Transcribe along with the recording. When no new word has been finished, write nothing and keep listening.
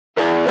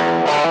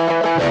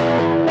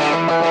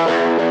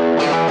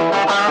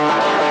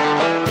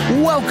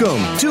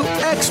Welcome to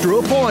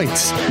Extra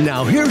Points.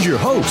 Now here's your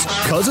host,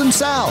 Cousin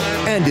Sal,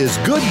 and his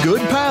good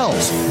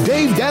pals,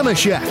 Dave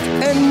Damashek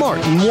and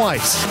Martin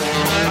Weiss. All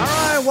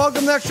right,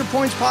 welcome to Extra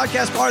Points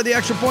Podcast, part of the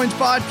Extra Points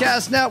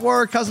Podcast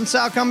Network. Cousin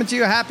Sal coming to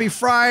you. Happy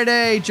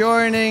Friday.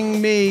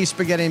 Joining me,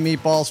 Spaghetti and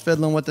Meatballs,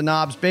 fiddling with the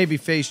knobs,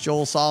 babyface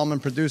Joel Solomon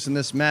producing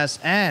this mess,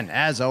 and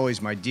as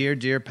always, my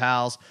dear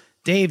pals,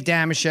 Dave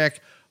Damashek,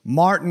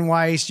 Martin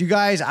Weiss. You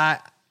guys,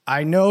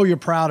 I know you're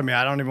proud of me.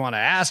 I don't even want to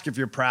ask if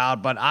you're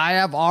proud, but I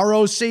have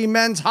ROC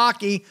men's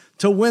hockey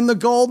to win the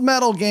gold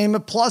medal game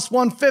at plus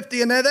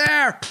 150, and they're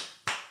there.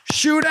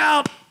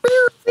 Shootout.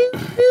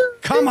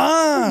 Come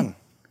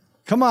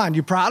on.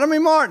 You proud of me,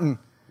 Martin?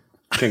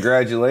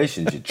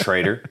 Congratulations, you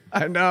traitor.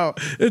 I know.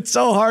 It's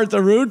so hard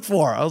to root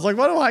for. I was like,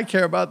 what do I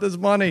care about this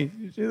money?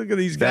 Look at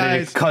these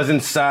guys. Cousin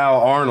Sal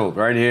Arnold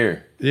right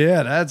here.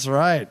 Yeah, that's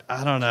right.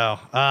 I don't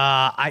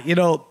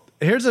know.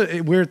 Here's a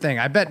weird thing.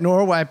 I bet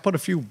Norway. I put a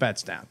few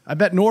bets down. I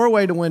bet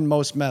Norway to win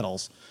most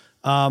medals.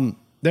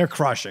 They're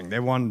crushing.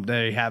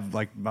 They have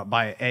like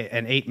by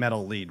an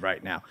 8-medal lead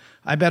right now.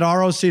 I bet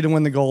ROC to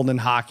win the gold in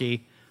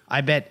hockey. I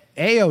bet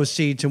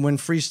AOC to win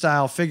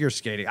freestyle figure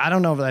skating. I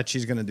don't know that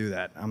she's going to do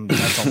that.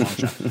 That's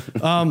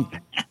a long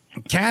shot.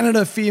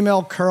 Canada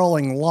female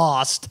curling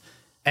lost.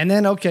 And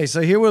then, okay, so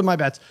here were my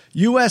bets.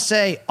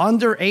 USA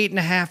under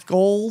 8.5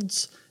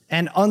 golds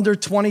and under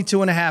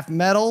 22.5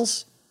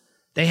 medals.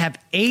 They have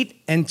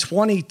 8 and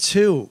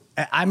 22.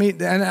 I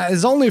mean, and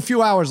there's only a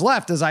few hours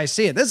left as I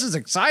see it. This is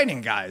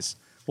exciting, guys.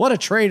 What a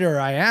traitor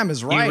I am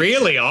is right. You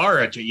really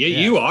are.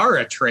 You are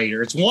a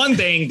traitor. It's one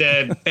thing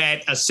to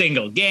bet a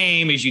single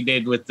game as you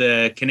did with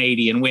the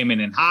Canadian women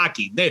in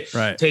hockey.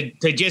 Right.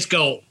 To just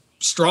go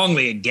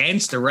strongly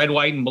against the red,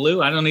 white, and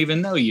blue, I don't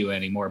even know you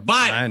anymore.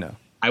 But I know.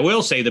 I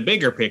will say the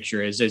bigger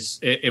picture is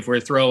if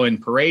we're throwing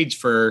parades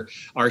for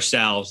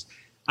ourselves,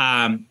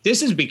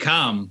 this has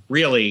become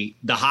really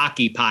the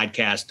hockey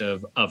podcast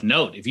of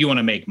note. If you want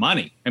to make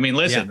money, I mean,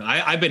 listen,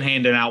 yeah. I've been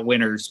handing out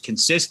winners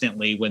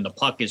consistently when the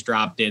puck is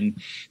dropped in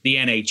the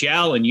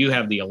NHL and you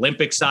have the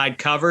Olympic side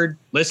covered.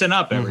 Listen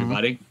up,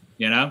 everybody.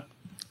 You know,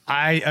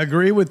 I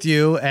agree with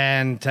you.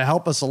 And to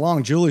help us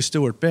along, Julie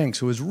Stewart-Binks,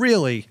 who is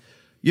really,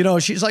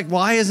 she's like,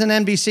 why isn't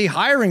NBC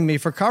hiring me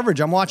for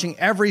coverage? I'm watching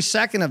every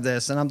second of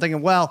this. And I'm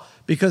thinking, well,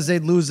 because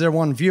they'd lose their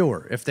one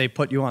viewer if they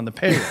put you on the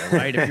payroll,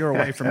 right? If you're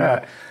away from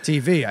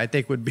TV, I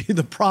think would be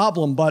the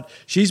problem. But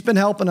she's been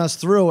helping us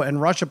through,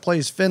 and Russia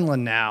plays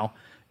Finland now.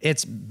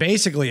 It's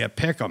basically a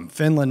pick 'em.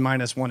 Finland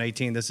minus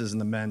 118. This is in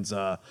the men's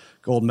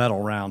gold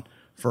medal round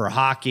for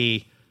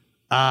hockey.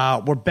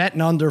 We're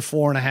betting under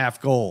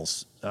 4.5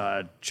 goals,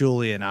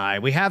 Julie and I.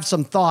 We have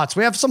some thoughts.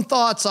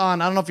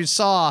 On, I don't know if you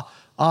saw,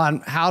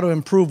 on how to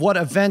improve, what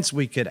events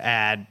we could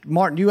add.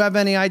 Martin, do you have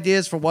any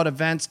ideas for what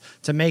events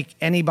to make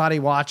anybody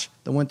watch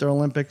the Winter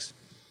Olympics?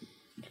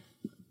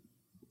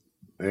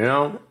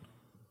 I'll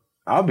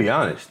be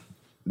honest.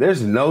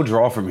 There's no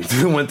draw for me to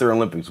the Winter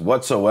Olympics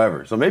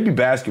whatsoever. So maybe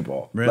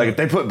basketball. Really? Like if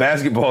they put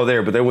basketball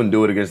there, but they wouldn't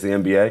do it against the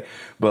NBA.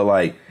 But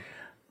like,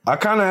 I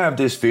kind of have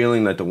this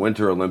feeling that the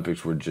Winter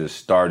Olympics were just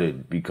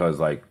started because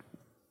like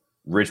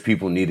rich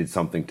people needed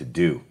something to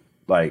do.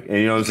 Like, and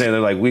you know what I'm saying?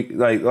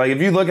 They're like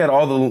if you look at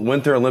all the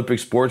Winter Olympic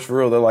sports for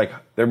real,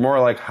 they're more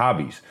like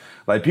hobbies.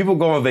 Like people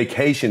go on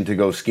vacation to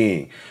go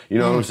skiing. You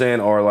know what I'm saying?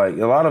 Or like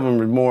a lot of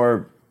them are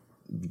more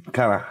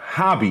kind of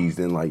hobbies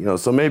than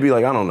so maybe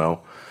I don't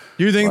know.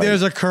 You think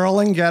there's a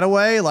curling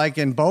getaway like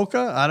in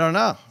Boca? I don't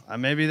know.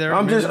 Maybe there.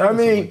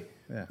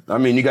 I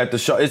mean, you got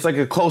it's like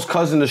a close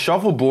cousin to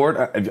shuffleboard.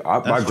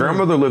 My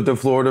grandmother lived in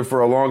Florida for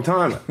a long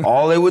time.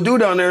 All they would do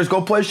down there is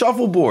go play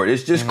shuffleboard.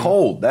 It's just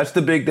cold. That's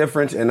the big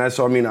difference. And that's,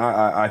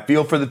 I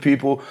feel for the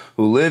people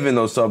who live in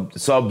those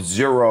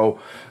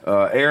sub-zero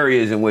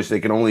areas in which they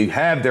can only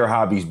have their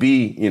hobbies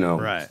be,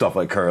 stuff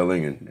like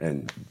curling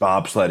and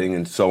bobsledding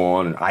and so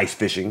on and ice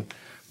fishing.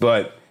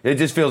 But it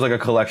just feels like a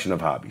collection of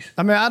hobbies.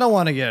 I mean, I don't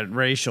want to get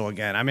racial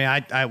again. I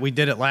mean, we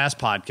did it last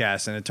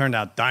podcast and it turned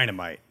out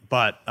dynamite.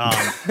 But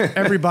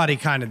everybody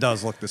kind of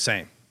does look the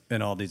same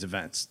in all these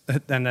events,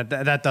 and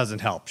that doesn't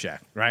help, Shaq,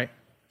 right?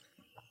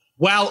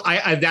 Well,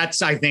 I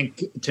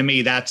think to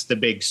me that's the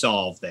big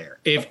solve there.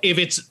 If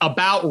it's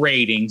about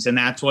ratings, and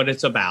that's what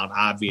it's about,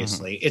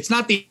 obviously, it's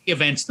not the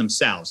events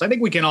themselves. I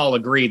think we can all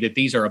agree that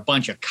these are a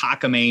bunch of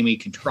cockamamie,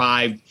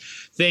 contrived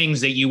things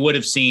that you would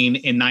have seen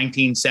in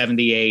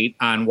 1978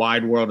 on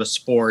Wide World of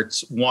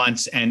Sports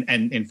once, and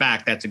in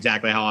fact, that's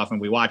exactly how often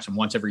we watch them.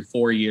 Once every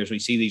 4 years, we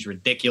see these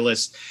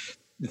ridiculous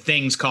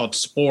things called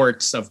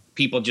sports of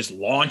people just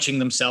launching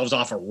themselves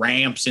off of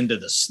ramps into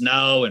the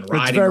snow and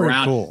riding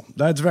around. Cool.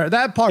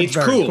 That part's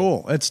very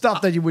cool. It's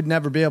stuff that you would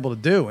never be able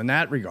to do in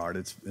that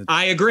regard.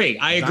 I agree.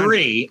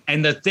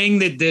 And the thing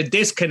that the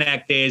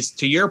disconnect is,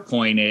 to your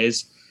point,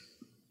 is,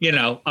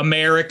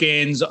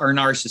 Americans are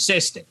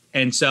narcissistic.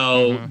 And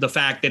so the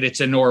fact that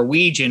it's a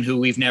Norwegian who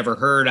we've never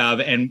heard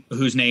of and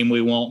whose name we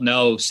won't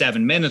know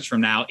 7 minutes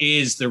from now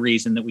is the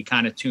reason that we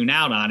kind of tune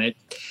out on it.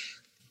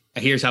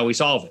 Here's how we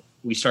solve it.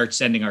 We start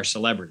sending our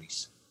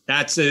celebrities.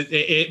 That's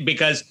it,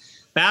 because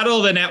Battle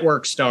of the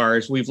Network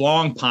Stars, we've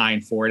long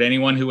pined for it.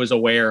 Anyone who was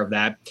aware of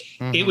that,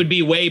 it would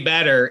be way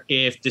better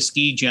if the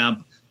ski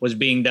jump was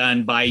being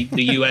done by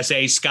the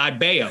USA Scott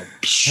Baio.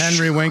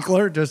 Henry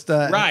Winkler, just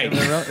right.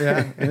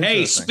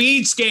 Hey,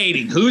 speed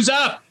skating. Who's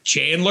up?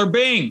 Chandler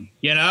Bing.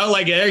 You know,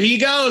 like there he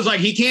goes. Like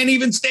he can't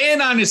even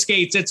stand on his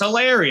skates. It's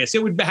hilarious.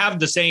 It would have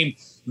the same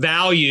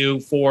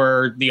value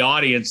for the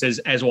audience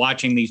as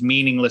watching these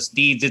meaningless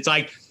deeds. It's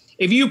like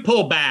if you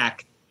pull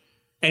back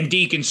and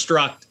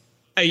deconstruct,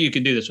 you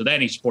can do this with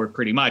any sport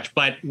pretty much,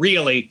 but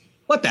really,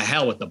 what the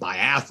hell with the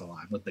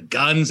biathlon, with the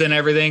guns and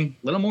everything?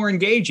 A little more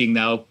engaging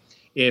though.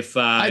 If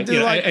and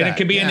it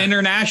could be an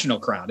international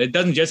crowd. It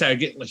doesn't just have to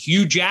get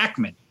Hugh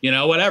Jackman,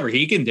 whatever.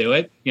 He can do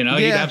it. He'd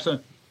have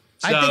some.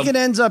 So, I think it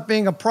ends up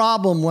being a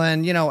problem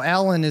when,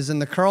 Ellen is in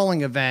the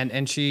curling event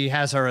and she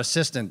has her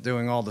assistant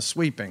doing all the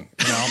sweeping.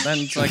 Then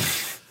it's like,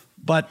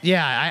 but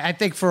yeah, I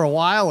think for a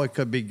while it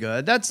could be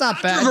good. That's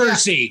not bad.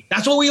 Controversy. Yeah.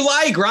 That's what we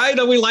like, right?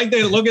 We like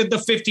to look at the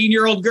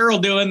 15-year-old girl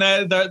doing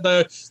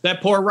that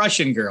poor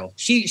Russian girl.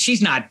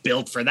 She's not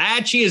built for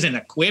that. She isn't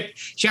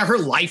equipped. Her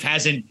life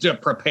hasn't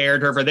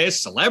prepared her for this.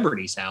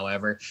 Celebrities,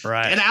 however,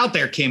 right? Get out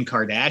there, Kim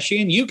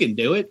Kardashian. You can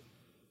do it.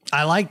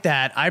 I like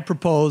that. I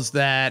propose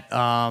that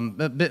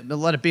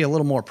let it be a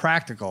little more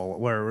practical,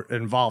 where it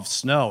involves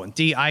snow and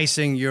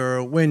de-icing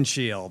your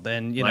windshield,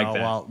 and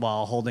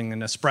while holding an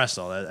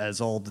espresso, as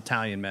old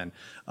Italian men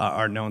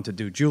are known to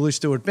do. Julie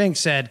Stewart-Binks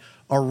said,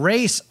 "A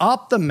race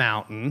up the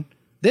mountain."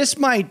 This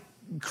might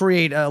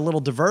create a little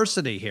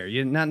diversity here.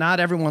 Not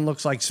everyone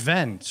looks like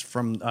Sven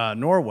from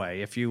Norway.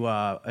 If you,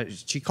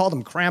 she called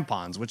them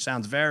crampons, which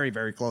sounds very,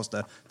 very close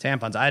to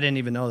tampons. I didn't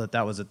even know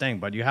that was a thing.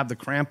 But you have the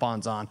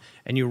crampons on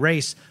and you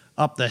race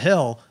up the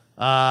hill.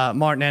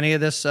 Martin, any of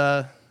this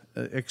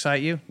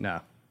excite you? No.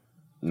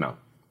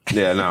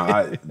 Yeah,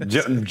 no.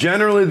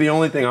 Generally, the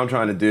only thing I'm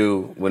trying to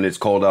do when it's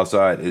cold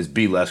outside is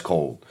be less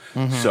cold.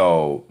 Mm-hmm.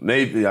 So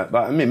maybe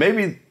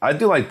I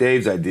do like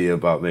Dave's idea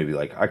about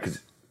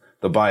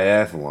the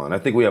biathlon. I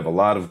think we have a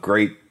lot of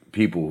great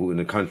people who in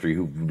the country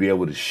who would be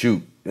able to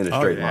shoot in a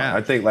straight line.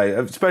 I think,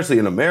 especially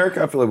in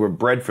America, I feel like we're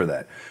bred for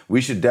that. We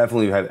should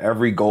definitely have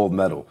every gold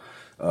medal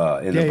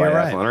in the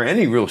biathlon or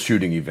any real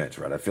shooting events,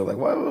 right? I feel like,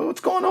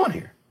 what's going on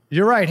here?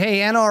 You're right. Hey,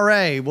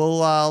 NRA, we'll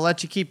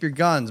let you keep your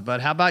guns,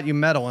 but how about you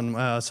medal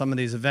in some of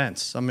these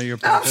events? Some of your.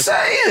 I'm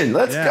saying,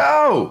 let's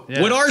go.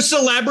 Yeah. Would our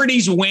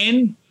celebrities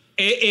win?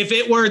 If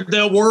it were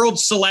the world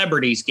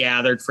celebrities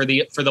gathered for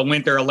the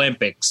Winter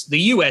Olympics, the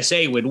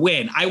USA would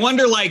win. I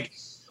wonder, I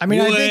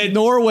think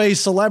Norway's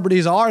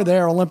celebrities are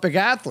their Olympic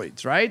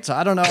athletes, right? So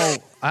I don't know.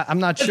 I'm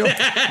not sure.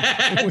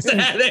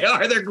 They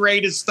are their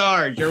greatest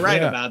stars. You're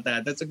right about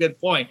that. That's a good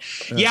point.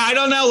 Yeah, I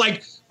don't know.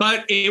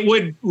 But it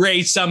would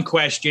raise some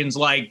questions,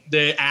 like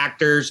the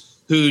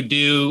actors who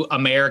do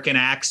American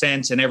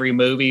accents in every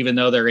movie, even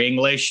though they're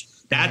English.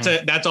 That's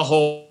a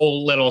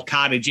whole little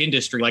cottage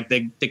industry. Like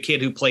the kid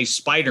who plays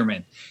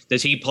Spider-Man.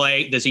 Does he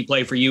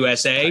play for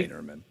USA?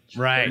 Spider-Man.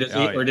 Right.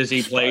 Or does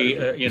he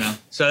play,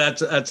 So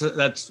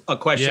that's a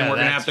question we're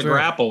going to have to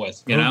grapple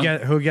with,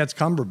 Who gets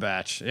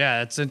Cumberbatch? Yeah,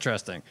 that's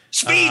interesting.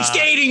 Speed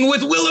skating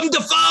with Willem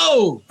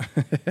Dafoe.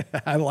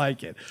 I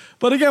like it.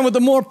 But again, with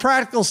the more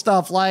practical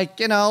stuff, like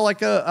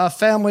a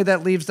family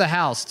that leaves the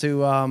house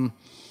to,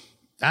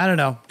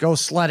 go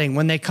sledding.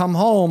 When they come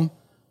home,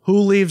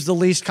 who leaves the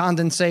least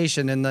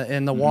condensation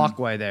in the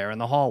walkway there, in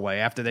the hallway,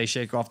 after they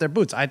shake off their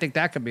boots? I think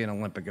that could be an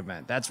Olympic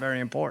event. That's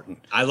very important.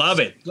 I love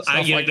it.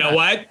 You know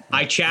what?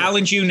 I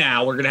challenge you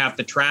now. We're going to have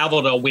to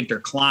travel to a winter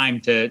climb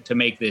to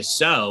make this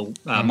so.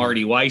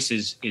 Marty Weiss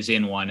is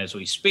in one as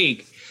we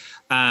speak,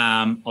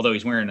 although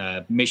he's wearing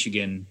a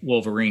Michigan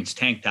Wolverines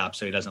tank top,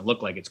 so he doesn't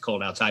look like it's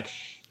cold outside.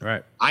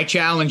 Right. I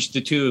challenge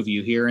the two of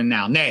you here and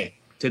now, nay,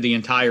 to the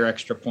entire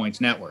Extra Points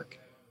Network.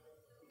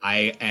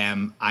 I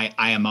am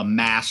a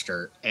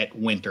master at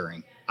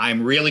wintering.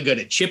 I'm really good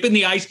at chipping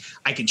the ice.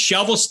 I can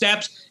shovel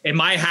steps. In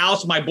my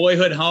house, my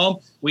boyhood home,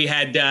 we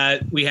had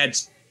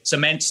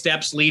cement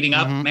steps leading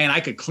up. Mm-hmm. Man, I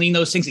could clean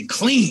those things and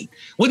clean.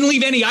 Wouldn't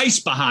leave any ice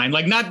behind.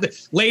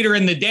 Later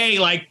in the day,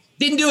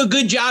 didn't do a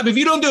good job. If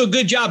you don't do a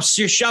good job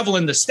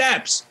shoveling the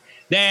steps,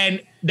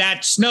 then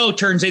that snow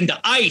turns into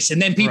ice,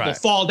 and then people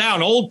fall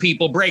down. Old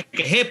people break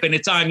a hip, and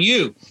it's on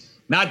you.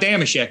 Not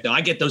Damashek, though. I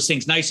get those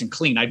things nice and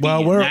clean.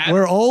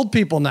 We're old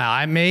people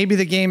now. Maybe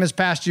the game has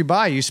passed you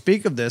by. You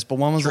speak of this, but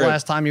when was the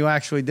last time you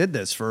actually did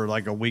this for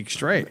a week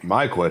straight?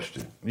 My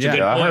question.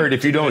 I heard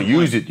if you don't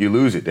use it, you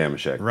lose it,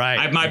 Damashek.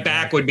 Right. My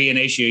back would be an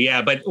issue,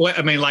 yeah. But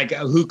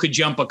who could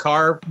jump a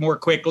car more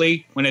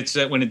quickly when it's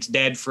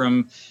dead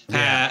from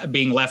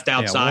being left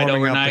outside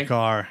overnight? Up the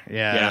car.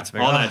 That's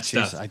all that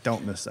stuff. I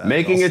don't miss that.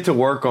 Making it to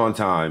work on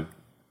time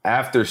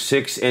after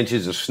 6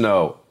 inches of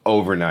snow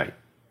overnight.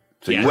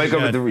 So you wake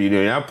up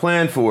you're not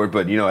planned for it,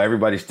 but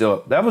everybody's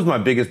still. That was my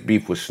biggest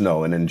beef with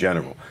snow and in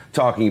general.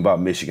 Talking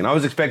about Michigan, I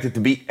was expected to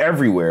be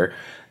everywhere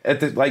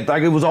at like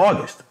it was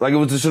August, like it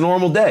was just a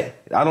normal day.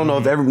 I don't know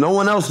if no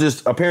one else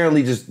just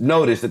apparently just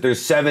noticed that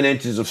there's 7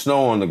 inches of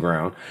snow on the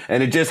ground,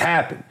 and it just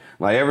happened.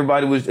 Like it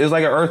was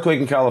like an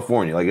earthquake in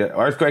California. Like an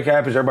earthquake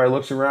happens, everybody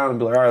looks around and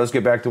be like, all right, let's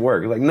get back to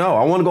work. You're like, no,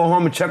 I want to go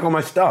home and check on my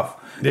stuff.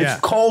 Yeah.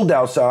 It's cold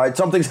outside.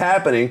 Something's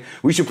happening.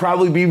 We should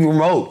probably be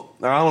remote.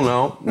 I don't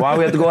know. Why do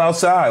we have to go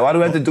outside? Why do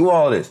we have to do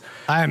all of this?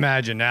 I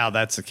imagine now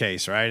that's the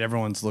case, right?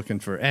 Everyone's looking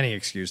for any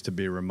excuse to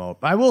be remote.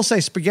 I will say,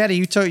 Spaghetti,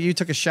 you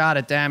took a shot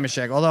at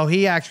Damashek, although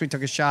he actually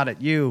took a shot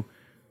at you.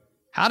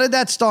 How did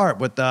that start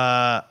with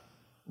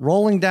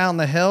rolling down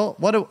the hill?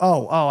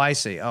 I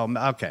see. Oh,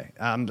 okay.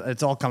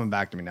 It's all coming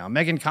back to me now.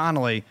 Megan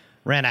Connolly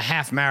ran a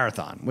half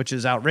marathon, which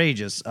is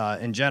outrageous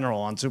in general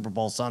on Super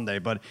Bowl Sunday,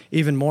 but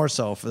even more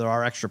so for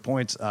our extra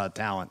points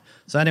talent.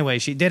 So anyway,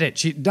 she did it.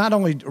 She not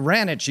only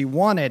ran it, she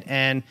won it.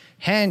 And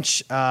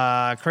Hench,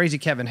 crazy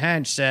Kevin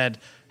Hench, said,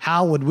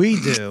 how would we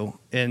do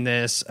in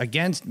this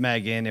against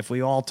Megan if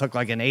we all took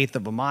like an eighth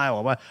of a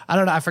mile? I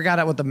don't know. I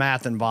forgot what the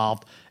math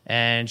involved.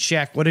 And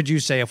Shaq, what did you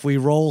say? If we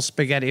roll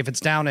Spaghetti, if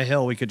it's down a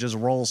hill, we could just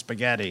roll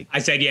Spaghetti. I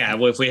said, yeah.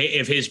 Well,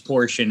 if his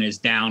portion is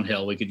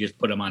downhill, we could just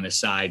put him on his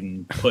side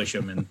and push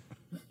him, and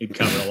he'd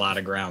cover a lot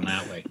of ground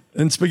that way.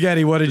 And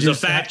Spaghetti, what did you say?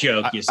 It's a fat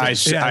joke, you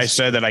said. I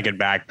said that I could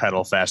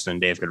backpedal faster than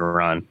Dave could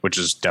run, which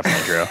is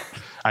definitely true.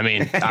 I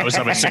mean, I was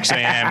up at 6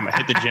 a.m.,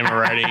 hit the gym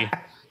already,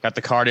 got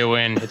the cardio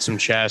in, hit some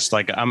chest.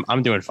 Like,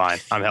 I'm doing fine.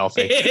 I'm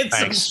healthy.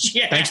 Thanks.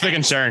 Thanks for the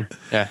concern.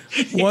 Yeah.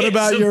 What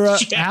about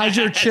how's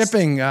your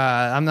chipping?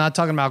 I'm not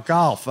talking about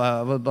golf,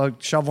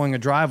 about shoveling a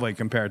driveway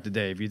compared to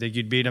Dave. You think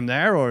you'd beat him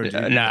there? Or no,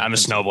 I'm a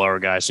snowblower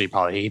guy, so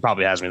he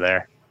probably has me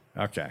there.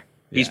 Okay.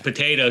 He's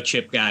potato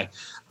chip guy.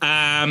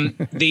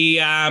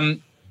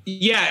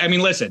 Yeah, I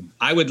mean, listen,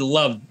 I'd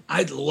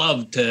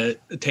love to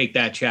take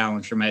that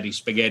challenge from Eddie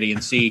Spaghetti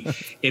and see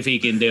if he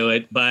can do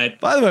it. But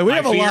by the way, we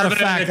have a lot of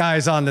fat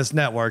guys on this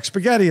network.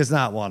 Spaghetti is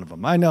not one of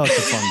them. I know it's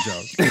a fun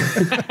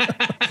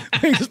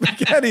joke.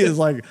 Spaghetti is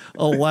like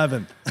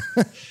 11.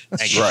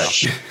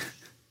 Right.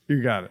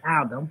 You got it.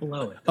 Ow, don't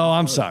blow it. Oh,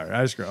 I'm sorry.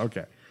 I screw.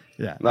 Okay.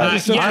 Yeah.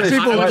 I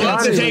would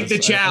love to take the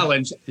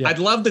challenge. Yeah. I'd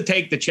love to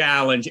take the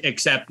challenge,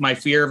 except my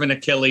fear of an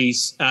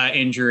Achilles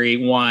injury,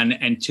 1,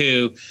 and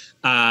 2,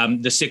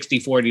 the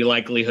 60-40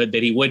 likelihood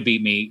that he would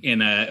beat me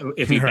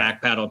if he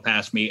backpedaled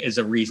past me is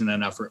a reason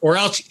enough or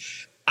else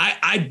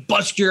I'd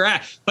bust your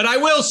ass. But I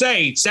will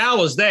say, Sal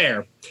was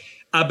there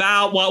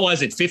about,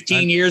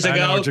 15 years ago? I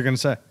know what you're going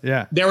to say.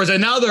 Yeah. There was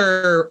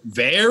another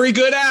very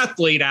good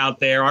athlete out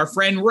there, our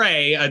friend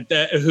Ray,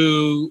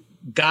 who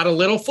got a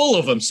little full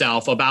of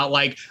himself about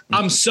like,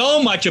 I'm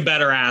so much a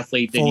better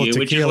athlete than you,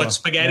 which is what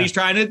Spaghetti's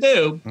trying to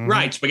do. Mm-hmm.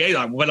 Right. Spaghetti's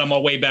like, but I'm a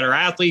way better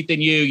athlete than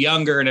you,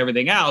 younger and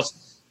everything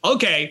else.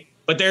 Okay.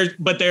 But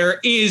there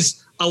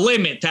is a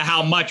limit to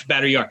how much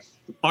better you are.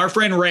 Our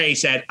friend Ray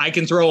said, I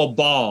can throw a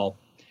ball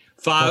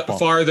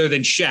farther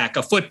than Shaq,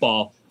 a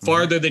football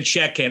farther than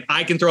Shaq can.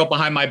 I can throw it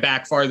behind my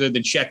back farther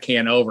than Shaq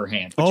can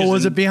overhand.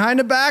 Was it behind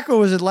the back or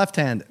was it left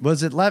hand?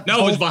 Was it left?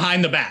 No, it was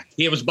behind the back.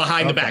 It was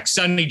behind the back.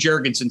 Sonny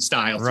Jurgensen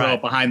style, throw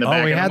it behind the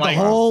back. Oh, we had the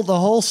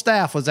whole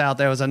staff was out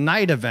there. It was a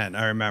night event,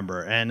 I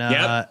remember. And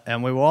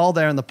and we were all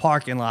there in the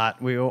parking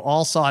lot. We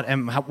all saw it.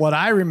 And what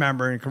I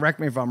remember, and correct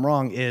me if I'm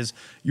wrong, is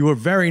you were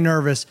very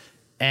nervous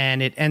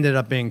and it ended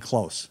up being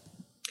close.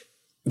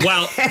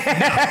 Well,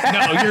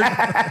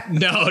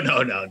 no.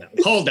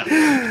 Hold on.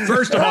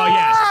 First of all,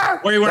 yes,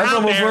 we were That's out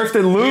almost there. Worse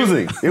than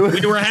losing.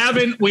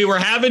 We were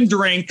having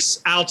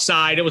drinks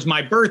outside. It was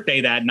my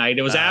birthday that night.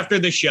 It was after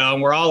the show,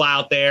 and we're all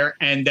out there.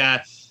 And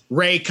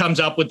Ray comes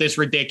up with this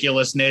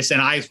ridiculousness,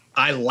 and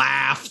I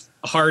laugh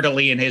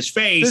heartily in his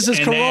face. This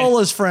is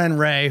Carolla's friend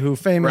Ray, who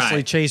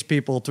famously chased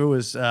people through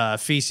his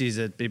feces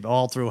at people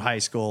all through high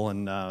school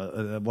and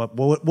what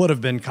would have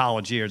been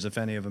college years if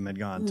any of them had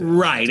gone to.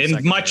 Right,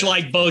 and much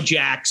like Bo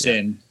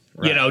Jackson,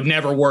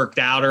 never worked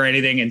out or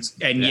anything,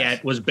 and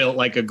yet was built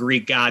like a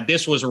Greek god.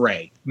 This was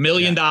Ray, $1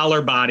 million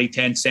body,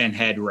 10-cent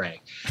head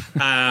Ray,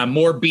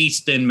 more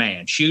beast than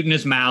man, shooting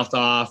his mouth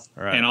off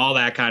and all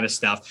that kind of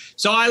stuff.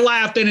 So I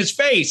laughed in his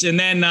face, and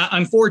then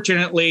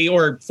unfortunately,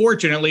 or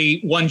fortunately,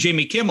 one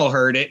Jimmy Kimmel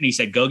heard it, and he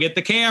said, "Go get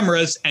the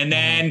cameras." And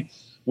then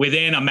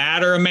within a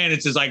matter of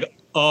minutes, it's like,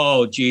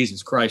 "Oh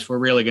Jesus Christ, we're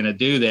really going to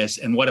do this?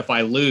 And what if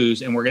I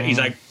lose?" And we're going. He's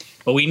like,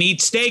 "But we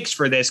need stakes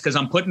for this because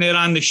I'm putting it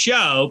on the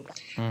show."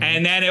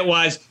 And then it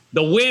was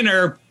the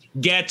winner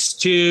gets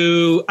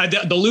to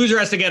the loser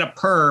has to get a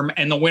perm,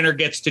 and the winner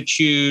gets to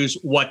choose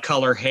what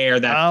color hair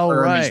that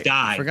perm is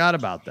dyed. Forgot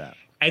about that.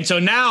 And so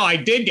now I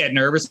did get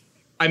nervous.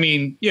 I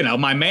mean,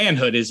 my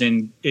manhood is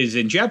in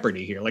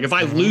jeopardy here. Like if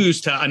I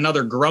lose to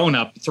another grown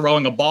up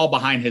throwing a ball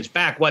behind his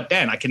back, what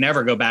then? I can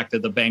never go back to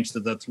the banks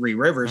of the Three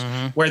Rivers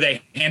where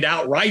they hand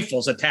out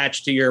rifles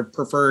attached to your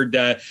preferred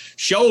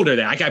shoulder.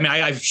 There,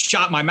 I've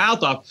shot my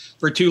mouth off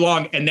for too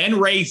long. And then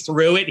Ray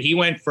threw it. He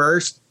went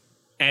first.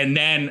 And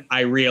then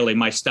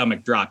my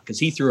stomach dropped because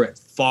he threw it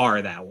far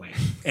that way.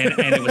 And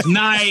it was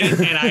night,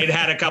 and I had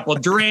had a couple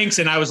of drinks,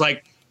 and I was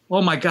like,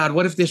 oh my God,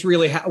 what if this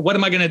really, what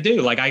am I going to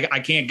do? Like, I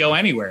can't go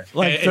anywhere.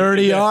 Like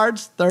 30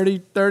 yards,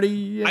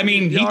 30. I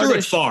mean, he threw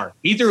it far.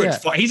 He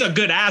far. He's a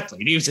good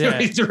athlete. He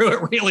threw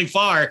it really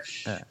far.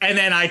 Yeah. And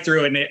then I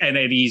threw it and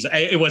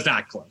it was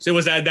not close. It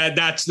was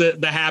that's the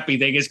happy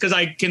thing is because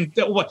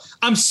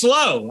I'm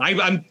slow.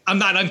 I'm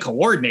not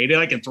uncoordinated.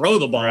 I can throw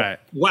the ball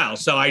well.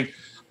 So I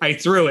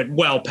threw it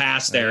well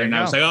past there and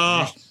I was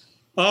like,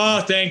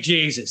 oh, thank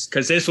Jesus,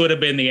 because this would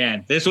have been the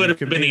end. This would have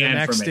been the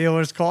end for me. Next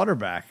Steelers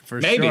quarterback,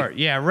 for sure.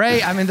 Yeah,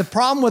 Ray, I mean, the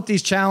problem with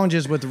these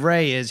challenges with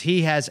Ray is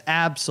he has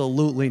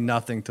absolutely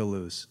nothing to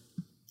lose.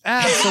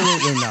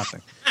 Absolutely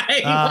nothing.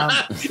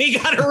 He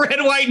got a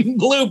red, white, and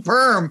blue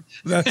perm.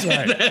 That's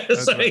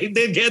right. He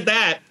did get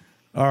that.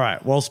 All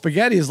right. Well,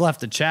 Spaghetti has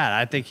left the chat.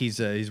 I think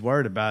he's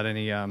worried about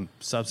any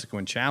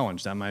subsequent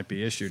challenge that might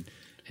be issued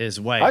his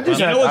way. I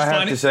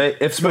have to say,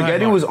 if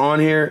Spaghetti was on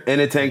here in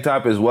a tank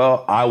top as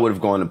well, I would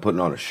have gone and put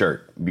on a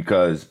shirt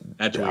because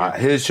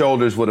his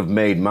shoulders would have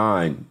made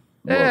mine.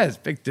 Yeah, it's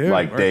big dude.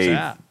 Like Dave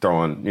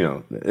throwing,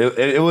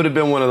 it would have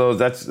been one of those.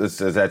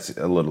 That's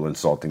a little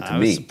insulting to me. I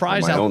was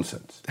surprised in my own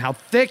sense. How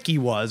thick he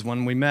was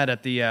when we met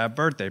at the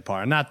birthday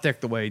party. Not thick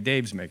the way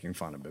Dave's making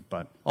fun of it,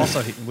 but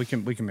also we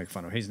can make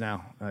fun of him. He's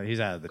now he's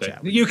out of the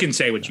chat. You can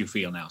say what you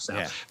feel now, Sal.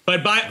 Yeah.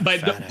 But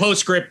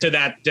postscript to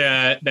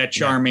that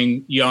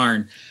charming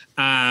yarn.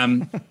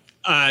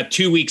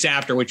 2 weeks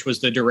after, which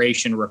was the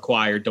duration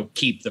required to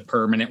keep the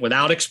permanent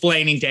without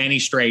explaining to any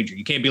stranger.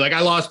 You can't be like, I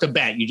lost a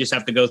bet. You just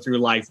have to go through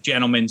life.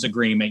 Gentleman's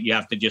agreement. You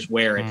have to just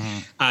wear it.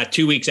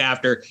 2 weeks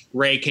after,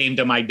 Ray came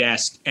to my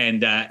desk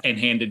and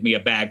handed me a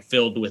bag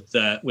filled with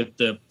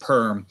the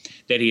perm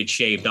that he had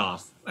shaved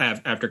off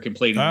after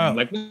completing. I'm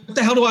like, what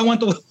the hell do I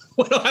want?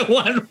 What do I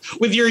want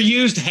with your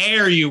used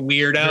hair, you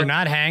weirdo? You're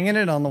not hanging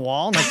it on the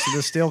wall next to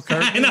the steel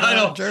curtain?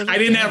 I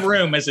didn't have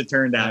room, as it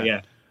turned out.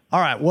 Yeah. All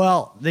right.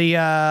 Well,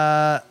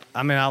 I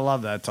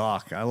love that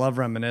talk. I love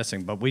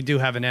reminiscing, but we do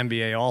have an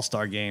NBA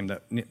All-Star game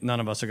that none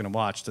of us are going to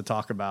watch to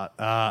talk about.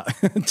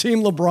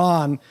 Team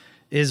LeBron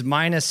is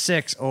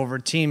 -6 over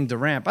Team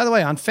Durant. By the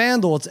way, on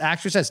FanDuel, it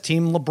actually says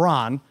Team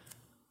LeBron,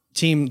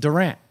 Team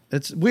Durant.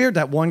 It's weird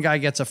that one guy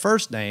gets a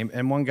first name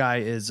and one guy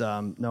is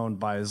known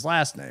by his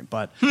last name,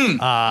 but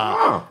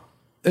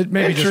it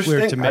may be just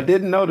weird to me. I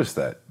didn't notice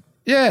that.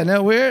 Yeah,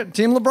 no, weird.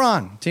 Team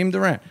LeBron, Team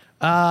Durant.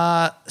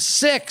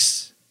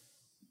 6.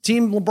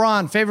 Team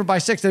LeBron favored by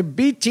 6. They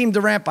beat Team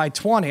Durant by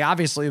 20.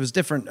 Obviously, it was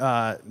different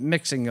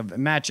matching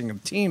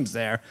of teams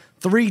there.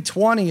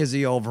 320 is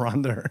the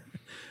over-under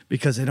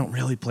because they don't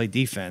really play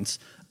defense.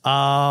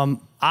 I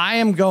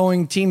am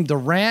going Team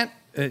Durant.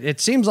 It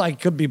seems like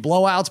it could be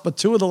blowouts, but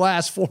 2 of the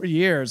last 4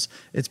 years,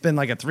 it's been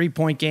like a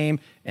 3-point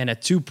game and a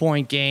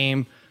 2-point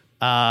game.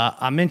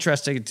 I'm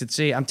interested to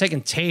see. I'm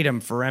taking Tatum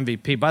for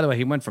MVP. By the way,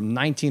 he went from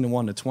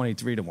 19-1 to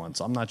 23-1,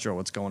 so I'm not sure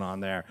what's going on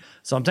there.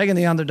 So I'm taking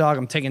the underdog.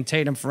 I'm taking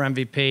Tatum for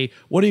MVP.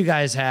 What do you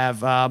guys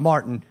have,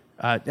 Martin?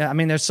 I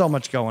mean, there's so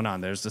much going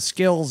on. There's the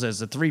skills. There's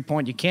the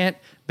 3-point. You can't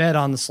bet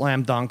on the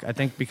slam dunk, I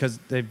think, because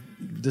they've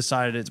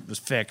decided it was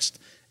fixed.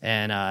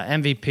 And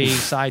MVP,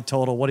 side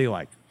total. What do you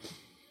like?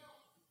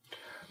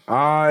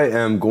 I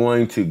am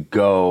going to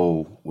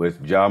go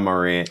with Ja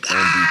Morant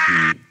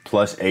MVP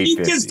plus 850.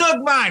 You just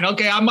took mine.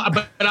 Okay, I'm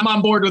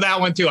on board with that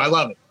one too. I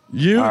love it.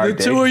 The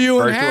two of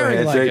you and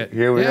Harry like it.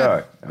 Here we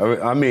are.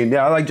 I mean,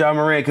 I like Ja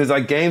Morant because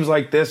like games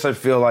like this, I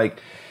feel like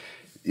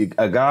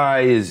a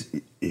guy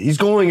he's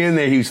going in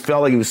there. He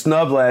felt like he was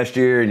snubbed last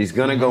year, and he's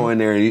going to go in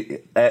there. And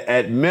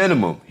at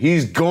minimum,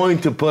 he's going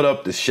to put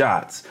up the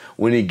shots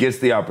when he gets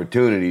the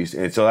opportunities.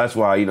 And so that's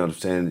why, I'm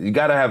saying, you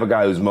got to have a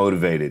guy who's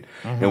motivated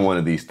in one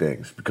of these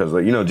things because,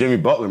 Jimmy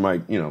Butler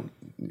might,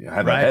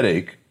 have a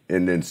headache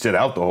and then sit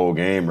out the whole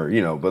game or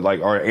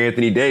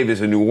Anthony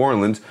Davis in New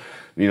Orleans,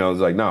 it's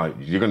like, no,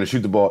 you're going to shoot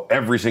the ball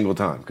every single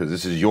time because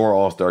this is your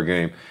All-Star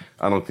game.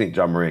 I don't think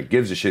Ja Morant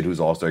gives a shit whose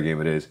All-Star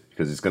game it is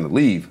because it's going to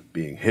leave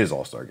being his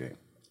All-Star game.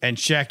 And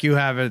Shaq, you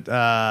have it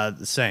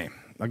the same.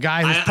 A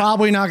guy who's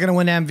probably not going to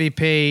win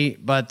MVP,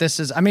 but this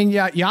is,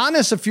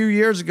 Giannis a few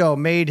years ago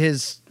made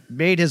his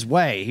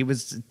way. He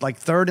was like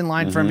third in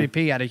line for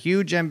MVP, had a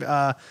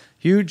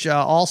huge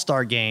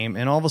All-Star game,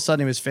 and all of a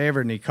sudden he was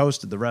favored and he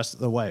coasted the rest of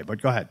the way. But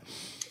go ahead.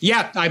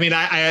 Yeah, I mean,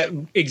 I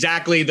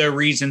exactly the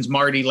reasons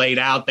Marty laid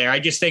out there. I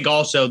just think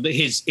also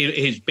his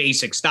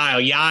basic style,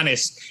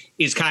 Giannis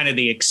is kind of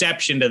the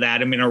exception to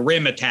that. I mean, a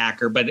rim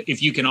attacker, but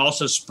if you can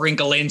also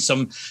sprinkle in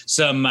some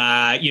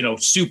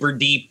super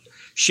deep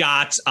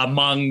shots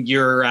among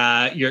your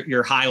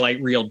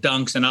highlight reel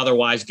dunks and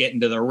otherwise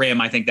getting to the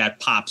rim, I think that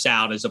pops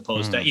out as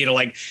opposed to,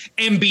 like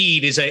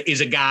Embiid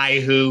is a guy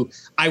who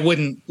I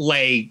wouldn't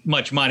lay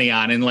much money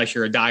on unless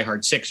you're a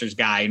diehard Sixers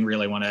guy and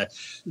really want to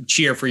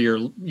cheer for your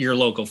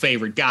local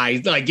favorite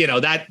guy. Like,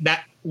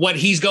 that what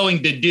he's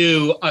going to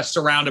do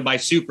surrounded by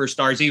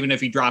superstars, even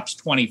if he drops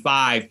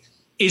 25,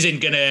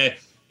 isn't going to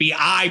be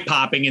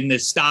eye-popping in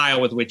this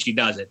style with which he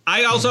does it.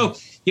 I also,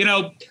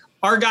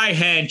 our guy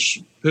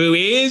Hench, who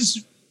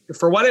is,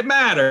 for what it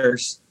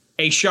matters,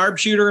 a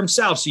sharpshooter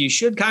himself, so you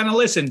should kind of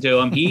listen to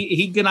him.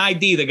 He can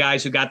ID the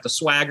guys who got the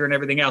swagger and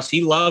everything else.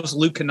 He loves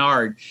Luke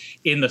Kennard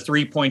in the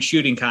 3-point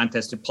shooting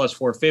contest at plus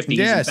 450.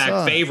 He's in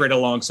fact favorite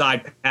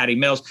alongside Patty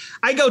Mills.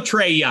 I go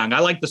Trae Young. I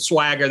like the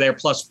swagger there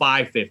plus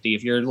 550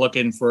 if you're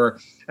looking for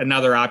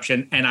another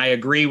option. And I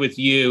agree with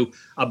you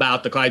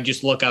about I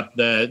just look up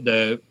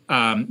the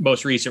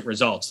most recent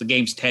results. The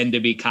games tend to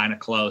be kind of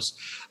close.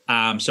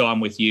 So I'm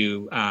with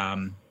you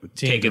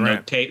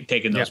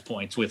taking those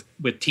points with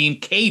Team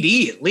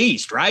KD at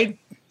least, right?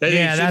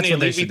 That's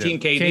what they should do. Team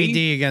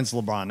KD against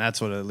LeBron.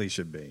 That's what it at least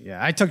should be.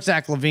 Yeah, I took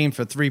Zach LaVine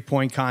for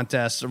 3-point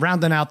contest,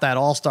 rounding out that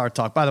All-Star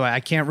talk. By the way, I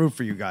can't root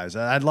for you guys.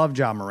 I'd love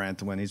Ja Morant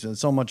to win. He's been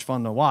so much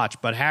fun to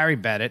watch. But Harry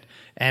bet it,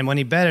 and when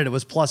he bet it, it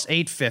was plus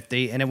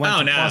 850, and it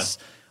went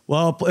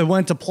it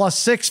went to plus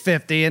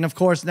 650, and of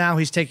course now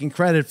he's taking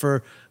credit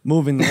for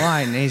moving the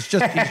line. And he's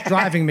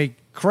driving me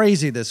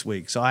crazy this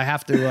week. So I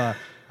have to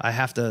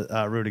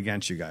root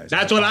against you guys.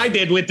 That's what I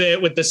did with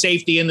the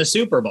safety in the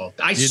Super Bowl.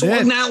 I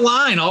swung that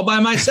line all by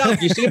myself.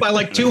 You see it by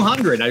like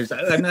 200.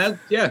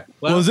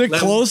 Well, was it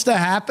close to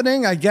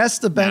happening? I guess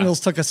the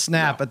Bengals took a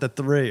snap at the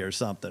 3 or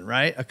something,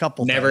 right? A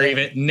couple. Never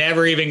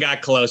even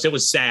got close. It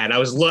was sad.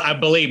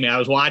 Believe me, I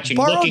was watching,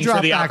 looking for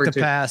the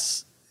opportunity. To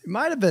pass. It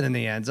might have been in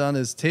the end zone.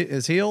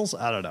 His heels.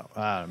 I don't know.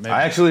 Maybe.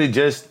 I actually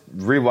just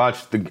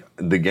rewatched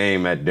the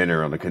game at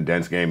dinner on the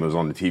condensed game. It was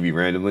on the TV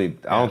randomly.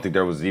 I don't think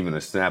there was even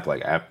a snap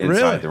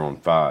inside their own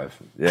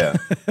 5. Yeah,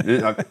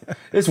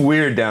 it's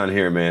weird down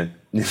here, man.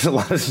 There's a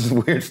lot of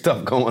weird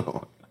stuff going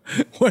on.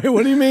 Wait,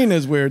 what do you mean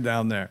is weird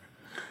down there?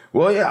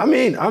 Well, yeah, I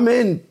mean, I'm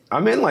in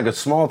like a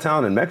small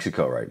town in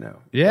Mexico right now.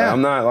 Yeah, like,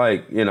 I'm not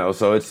like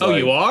so it's. Oh,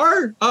 you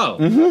are?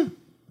 Oh,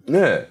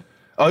 yeah.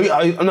 Oh,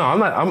 yeah, no, I'm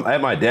not. I'm at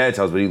my dad's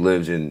house, but he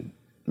lives in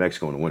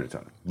Mexico in the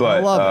wintertime.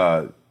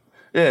 But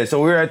yeah, so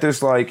we're at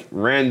this like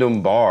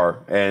random bar,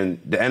 and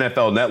the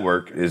NFL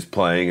Network is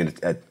playing, and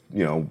it's at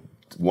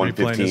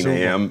 1:15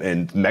 a.m.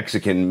 and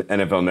Mexican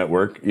NFL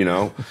Network,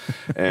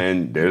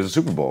 and there's a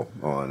Super Bowl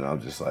on.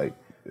 I'm just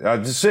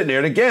sitting there,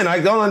 and again, I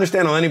don't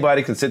understand how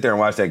anybody can sit there and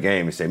watch that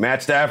game and say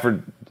Matt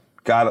Stafford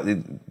got a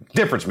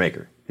difference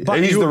maker.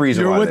 But he's the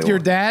reason why. You're with your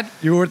dad.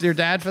 You were with your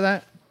dad for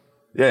that.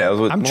 Yeah,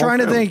 I'm trying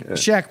to think,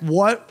 Shaq,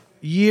 what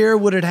year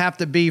would it have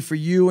to be for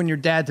you and your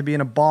dad to be in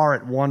a bar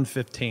at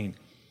 1:15?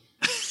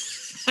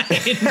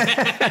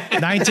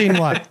 19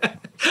 what?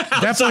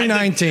 Definitely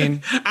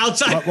 19.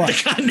 Outside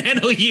the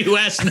continental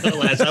U.S., no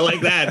less. I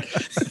like that.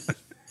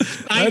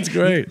 That's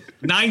great.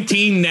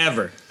 19,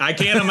 never. I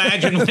can't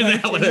imagine when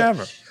that would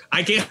never.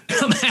 I can't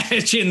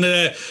imagine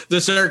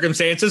the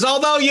circumstances.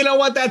 Although, you know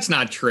what? That's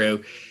not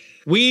true.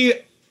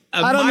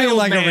 I don't mean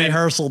like a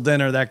rehearsal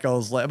dinner that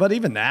goes late, but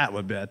even that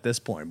would be at this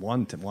point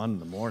 1 in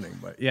the morning.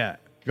 But yeah,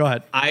 go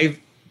ahead. My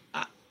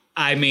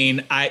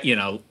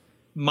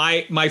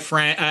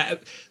friend,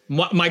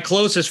 my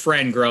closest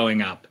friend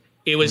growing up,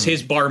 it was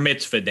his bar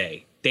mitzvah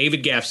day.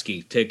 David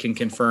Gefsky can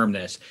confirm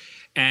this.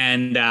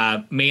 And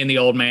me and the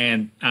old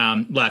man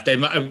left.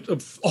 A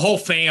whole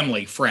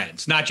family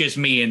friends, not just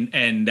me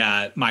and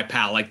my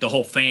pal. Like the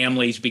whole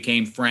families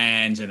became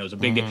friends, and it was a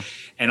big deal,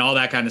 and all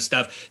that kind of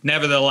stuff.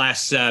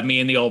 Nevertheless, me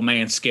and the old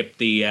man skipped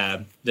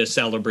the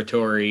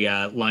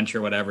celebratory lunch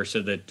or whatever,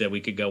 so that we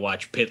could go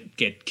watch Pitt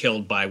get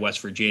killed by West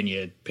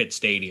Virginia at Pitt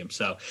Stadium.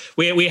 So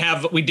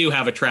we do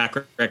have a track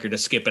record of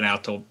skipping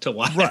out to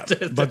watch. Right.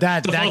 But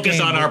that focus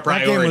game, on our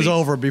priorities. That game was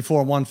over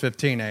before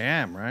 1:15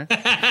 a.m. Right?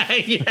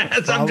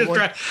 Yes, I'm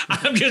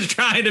just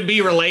trying to be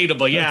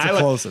relatable. Yeah, that's the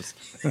closest.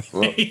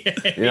 Well,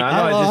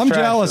 I'm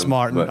jealous,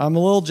 Martin. I'm a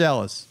little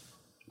jealous.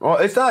 Well,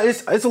 it's not.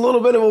 It's a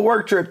little bit of a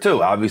work trip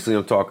too. Obviously,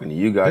 I'm talking to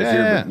you guys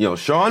here. But,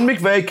 Sean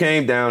McVay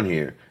came down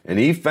here and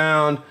he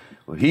found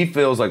what he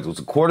feels like was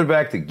a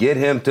quarterback to get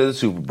him to the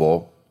Super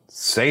Bowl.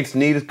 Saints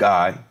need a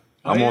guy.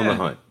 I'm on the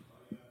hunt.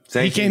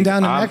 Saints he came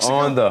down to Mexico.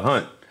 I'm on the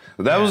hunt.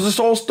 That was this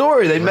whole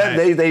story. They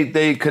met.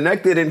 They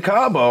connected in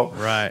Cabo.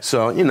 Right.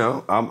 So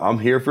I'm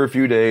here for a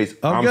few days.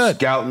 I'm good.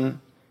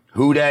 Scouting.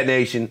 Who Dat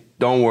Nation?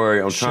 Don't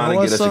worry, I'm trying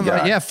to get us a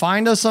guy. Yeah,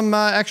 find us some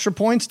extra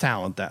points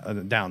talent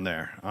down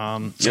there.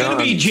 It's going to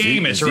be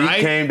Jameis, right?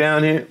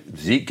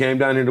 Zeke came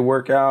down here to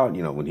work out.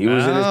 When he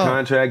was in his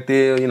contract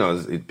deal,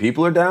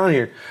 people are down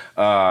here.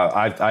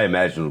 I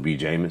imagine it'll be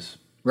Jameis.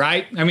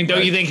 Right? I mean,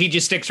 don't you think he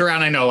just sticks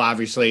around? I know,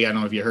 obviously, I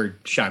don't know if you heard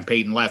Sean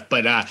Payton left,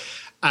 but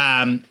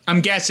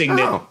I'm guessing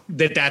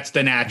that's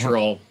the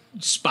natural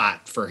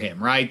spot for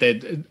him, right?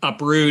 That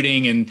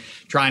uprooting and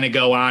trying to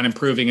go on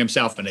improving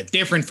himself in a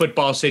different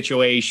football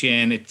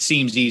situation. It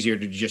seems easier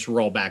to just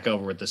roll back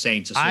over with the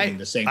Saints, assuming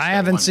the Saints. I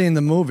haven't seen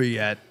the movie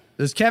yet.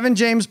 Does Kevin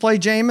James play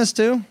Jameis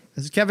too?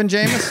 Is it Kevin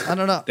Jameis? I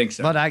don't know. I think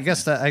so. But I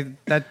guess I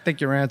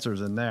think your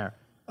answer's in there.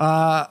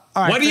 All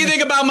right, what do you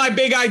think about my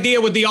big idea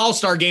with the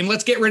All-Star game?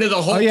 Let's get rid of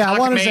the whole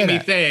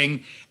cockamamie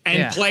thing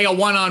and play a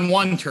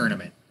one-on-one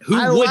tournament.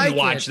 Who wouldn't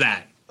watch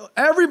that?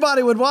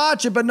 Everybody would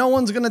watch it, but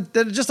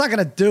they're just not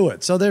going to do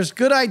it. So there's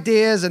good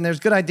ideas, and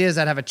there's good ideas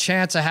that have a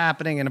chance of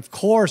happening. And of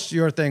course,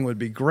 your thing would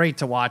be great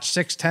to watch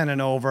 6-10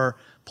 and over,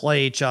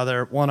 play each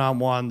other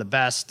one-on-one, the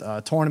best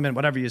tournament,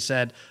 whatever you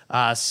said,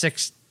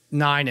 6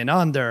 9 and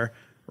under,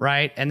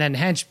 right? And then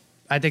Hench,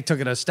 I think, took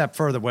it a step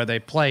further where they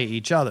play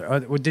each other.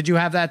 Did you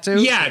have that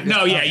too? Yeah,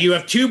 no, yeah. You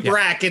have 2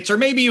 brackets, or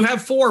maybe you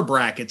have 4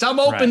 brackets. I'm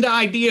open to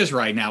ideas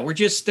right now. We're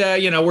just,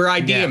 we're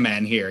idea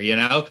men here,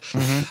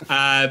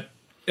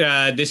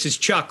 This is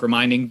Chuck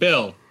reminding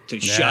Bill to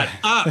shut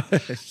up.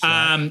 Shut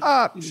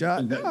up,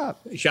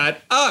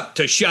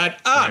 to shut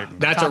up.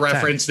 That's top a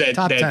reference 10.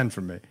 Top 10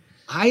 for me.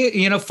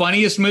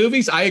 Funniest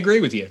movies. I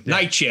agree with you. Yeah.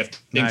 Night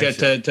Shift.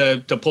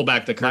 To pull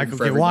back the curtain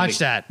for everybody. Watch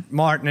that,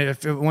 Martin.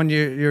 When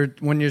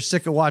you're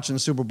sick of watching the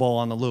Super Bowl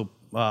on the loop,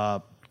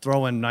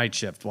 throw in Night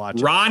Shift.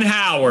 Watch Ron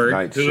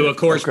Howard, who of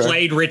course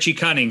played Richie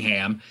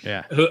Cunningham,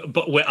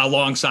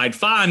 alongside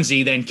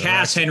Fonzie. Then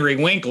cast Henry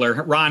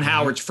Winkler. Ron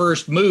Howard's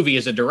first movie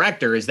as a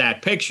director is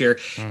that picture,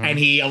 and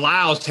he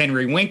allows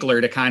Henry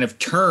Winkler to kind of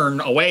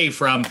turn away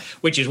from,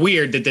 which is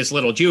weird that this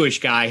little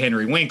Jewish guy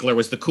Henry Winkler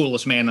was the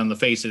coolest man on the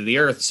face of the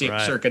earth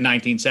circa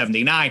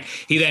 1979.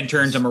 He then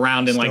turns him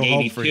around in like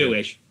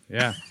 82ish.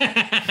 Yeah.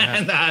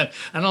 And I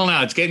don't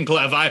know. It's getting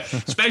close.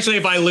 Especially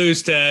if I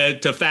lose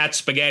to Fat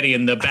Spaghetti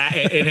and him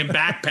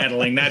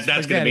backpedaling.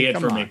 That's going to be it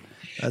for me.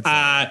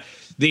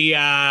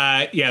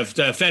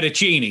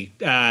 Fettuccine.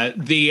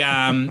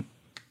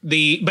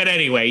 But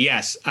anyway,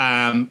 yes.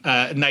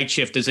 Night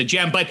Shift is a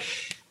gem. But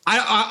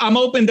I'm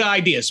open to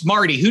ideas.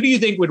 Marty, who do you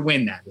think would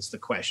win that? Is the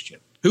question.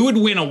 Who would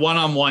win a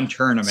one-on-one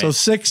tournament? So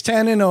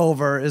 6'10" and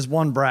over is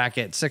one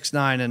bracket.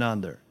 6'9" and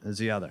under is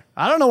the other.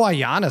 I don't know why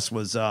Giannis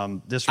was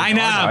disregarded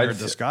in our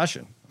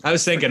discussion. I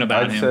was thinking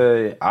about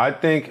him. I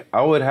think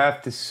I would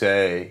have to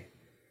say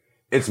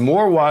it's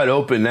more wide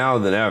open now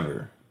than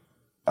ever.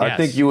 Yes. I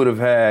think you would have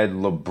had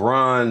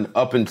LeBron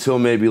up until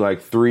maybe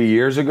like 3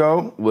 years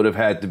ago would have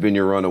had to been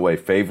your runaway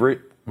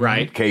favorite.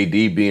 Right.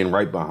 KD being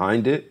right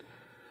behind it.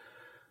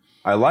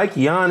 I like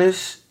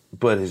Giannis,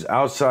 but his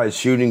outside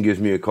shooting gives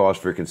me a cause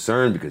for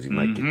concern because he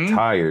might get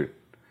tired.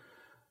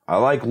 I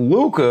like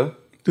Luka.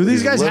 Do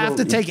these guys have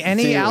to take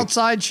any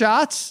outside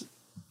shots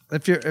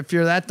if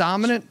you're that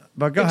dominant?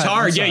 But go ahead. It's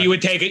hard. Yeah, you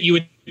would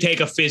take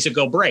a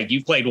physical break.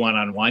 You've played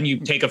one-on-one. You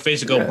take a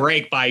physical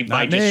break by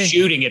just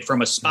shooting it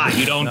from a spot.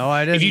 You don't. No,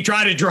 I didn't. If you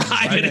try to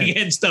drive it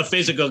against a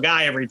physical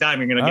guy every time,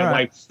 you're going to get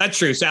wiped. That's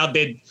true. Sal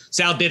did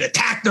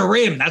attack the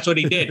rim. That's what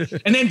he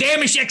did. And then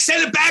Damashek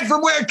sent it back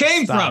from where it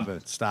came from.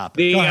 Stop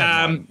it. Go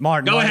ahead,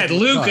 Martin. Go ahead.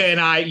 Luka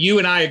and you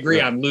and I agree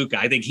on Luka.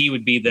 I think he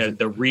would be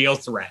the real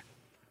threat.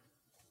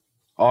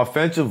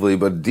 Offensively,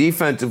 but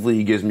defensively,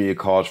 he gives me a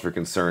cause for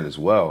concern as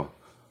well.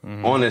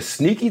 On a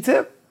sneaky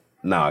tip,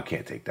 no, I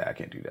can't take that. I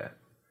can't do that.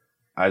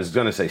 I was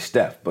gonna say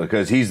Steph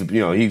because he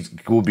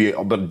will be,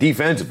 but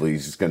defensively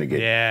he's just gonna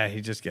get. Yeah,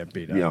 he just get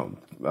beat up.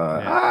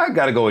 I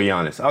gotta go with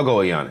Giannis. I'll go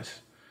with Giannis.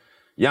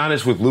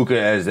 Giannis with Luka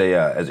as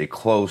a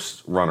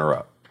close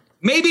runner-up.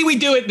 Maybe we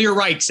do it. You're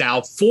right,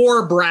 Sal.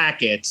 4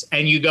 brackets,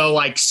 and you go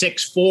like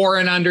 6'4"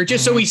 and under,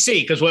 just so we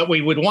see. Because what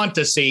we would want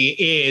to see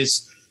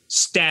is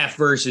Steph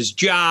versus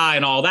Ja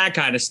and all that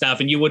kind of stuff,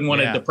 and you wouldn't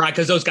want to deprive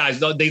because those guys,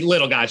 the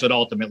little guys, would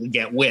ultimately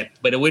get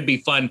whipped. But it would be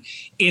fun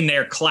in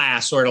their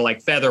class, sort of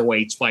like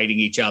featherweights fighting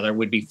each other.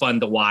 Would be fun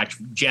to watch,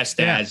 just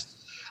as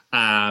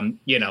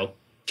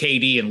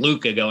KD and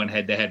Luka going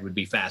head to head would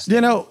be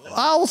fascinating.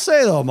 I'll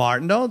say though,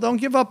 Martin, don't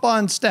give up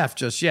on Steph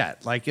just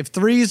yet. Like if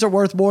 3s are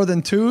worth more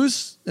than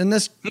 2s in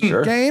this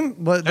game,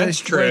 but they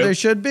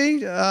should be,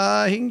 he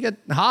can get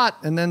hot,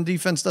 and then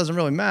defense doesn't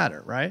really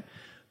matter, right?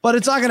 But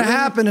it's not going to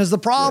happen is the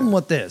problem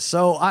with this.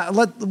 So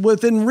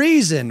within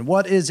reason,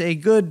 what is a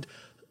good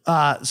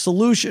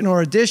solution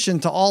or addition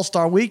to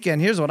All-Star Weekend?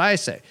 Here's what I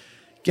say.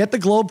 Get the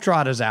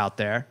Globetrotters out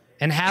there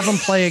and have them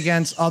play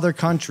against other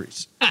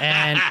countries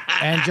and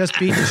just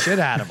beat the shit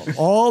out of them.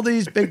 All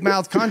these big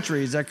mouth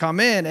countries that come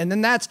in. And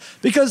then that's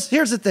because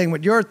here's the thing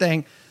with your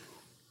thing.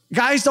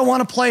 Guys don't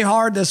want to play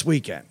hard this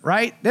weekend,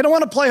 right? They don't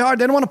want to play hard.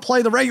 They don't want to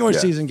play the regular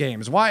season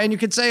games. Why? And you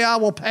could say,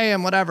 we'll pay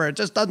them, whatever. It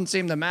just doesn't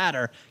seem to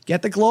matter.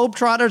 Get the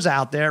Globetrotters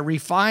out there,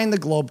 refine the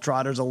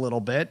Globetrotters a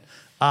little bit,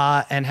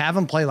 and have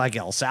them play like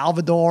El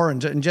Salvador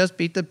and just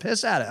beat the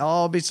piss out of it.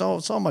 Oh, it'll be so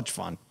much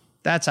fun.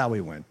 That's how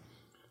we win.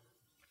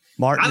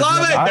 Martin, I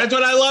love it. That's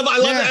what I love. I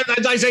love it.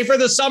 As I say for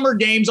the summer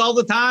games all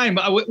the time.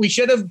 We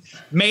should have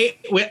made,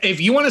 if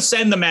you want to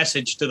send the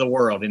message to the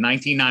world in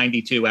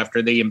 1992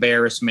 after the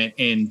embarrassment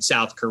in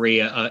South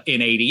Korea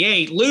in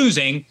 '88,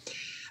 losing,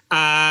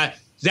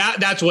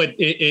 that's what,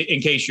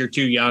 in case you're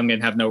too young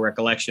and have no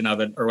recollection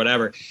of it or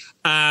whatever,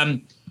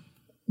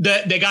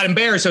 they got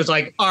embarrassed. So it's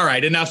like, all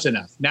right, enough's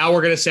enough. Now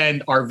we're going to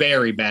send our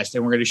very best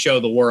and we're going to show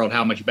the world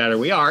how much better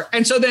we are.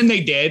 And so then they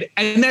did.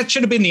 And that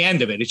should have been the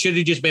end of it. It should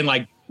have just been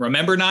like,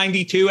 remember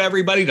 92,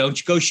 everybody? Don't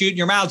you go shooting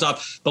your mouths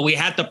off. But we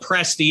had to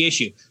press the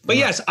issue. But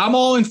yes, I'm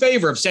all in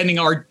favor of sending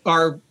our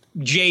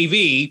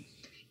JV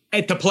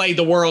to play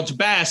the world's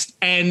best.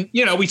 And,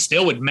 we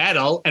still would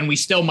medal and we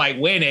still might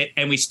win it.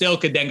 And we still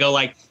could then go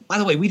like, by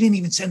the way, we didn't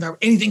even send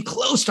anything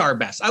close to our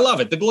best. I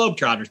love it. The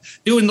Globetrotters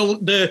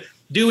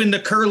doing the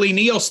Curly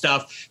Neal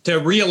stuff to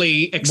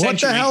really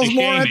accentuate. What the hell's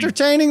more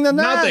entertaining than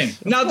that?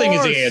 Nothing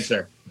is the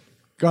answer.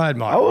 Go ahead,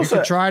 Mark. You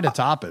could try to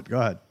top it. Go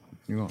ahead.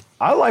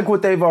 I like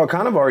what they've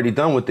kind of already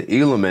done with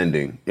the Elam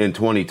ending in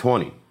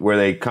 2020, where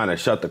they kind of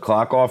shut the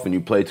clock off and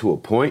you play to a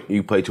point,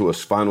 you play to a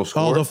final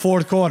score. Oh, the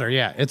fourth quarter,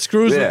 yeah. It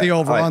screws with the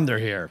over-under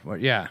here.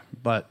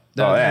 But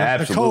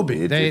the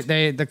Kobe,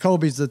 the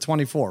Kobe's the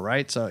 24,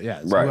 right? So,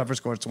 yeah, whoever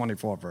scores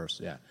 24 first,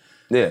 yeah.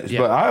 Yes,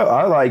 but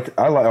I like,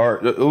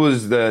 or it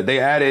was they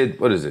added,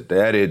 what is it?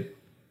 They added,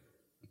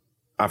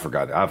 I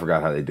forgot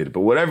how they did it, but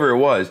whatever it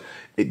was,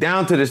 it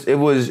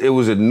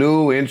was a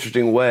new,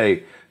 interesting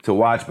way to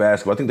watch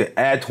basketball. I think they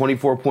add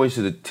 24 points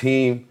to the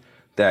team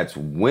that's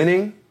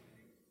winning,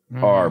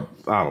 or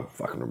I don't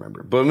fucking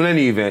remember. But in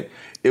any event,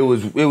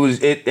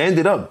 it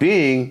ended up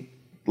being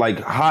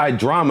like high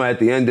drama at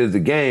the end of the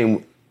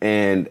game,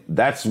 and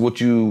that's what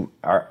you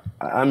are.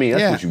 I mean,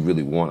 that's what you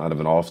really want out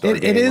of an All-Star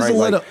game. It is right? a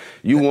little. Like,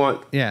 you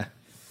want. Yeah.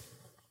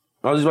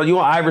 You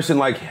want Iverson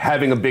like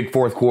having a big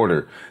fourth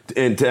quarter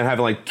and to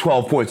having like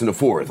 12 points in the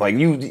fourth. Like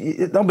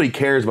nobody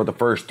cares about the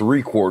first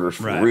 3 quarters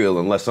for real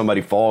unless somebody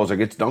falls or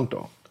gets dunked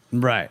on.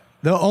 Right.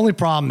 The only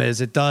problem is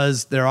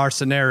there are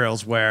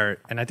scenarios where,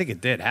 and I think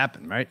it did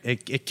happen, right?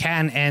 It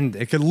can end.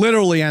 It could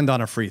literally end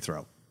on a free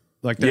throw.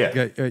 Like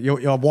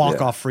a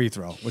walk-off free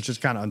throw, which is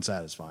kind of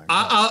unsatisfying.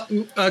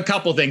 A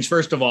couple things.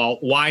 First of all,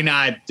 why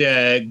not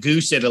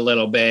goose it a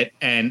little bit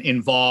and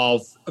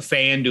involve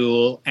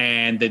FanDuel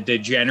and the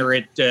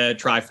degenerate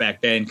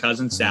trifecta and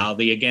Cousin Sal,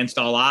 the against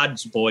all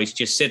odds boys,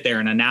 just sit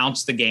there and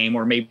announce the game,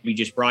 or maybe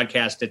just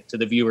broadcast it to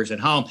the viewers at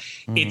home.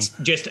 It's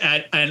just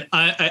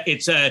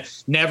it's a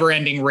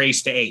never-ending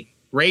race to 8.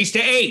 Race to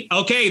 8.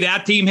 Okay,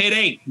 that team hit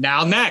 8.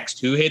 Now next,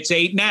 who hits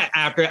 8 net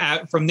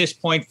after from this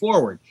point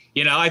forward?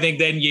 You know, I think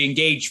then you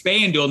engage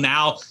FanDuel.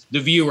 Now the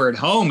viewer at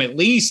home at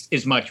least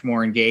is much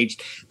more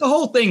engaged. The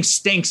whole thing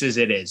stinks as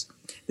it is.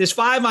 This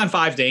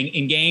 5-on-5 thing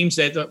in games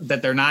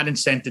that they're not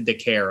incented to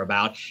care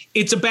about.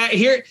 It's about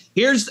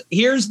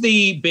here's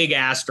the big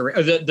asterisk,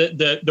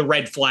 the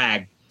red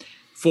flag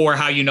for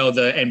how you know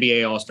the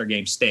NBA All-Star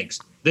game stinks.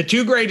 The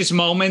 2 greatest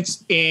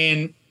moments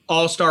in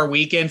All-Star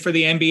weekend for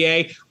the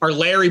NBA are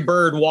Larry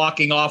Bird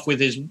walking off with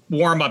his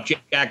warm-up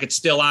jacket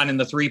still on in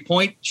the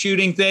three-point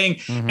shooting thing,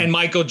 and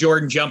Michael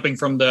Jordan jumping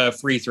from the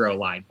free throw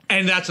line.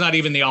 And that's not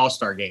even the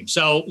All-Star game.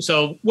 So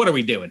what are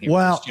we doing here?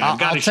 Well,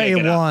 I'll tell you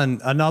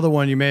another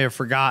one you may have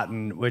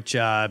forgotten, which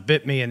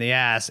bit me in the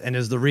ass and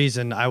is the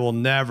reason I will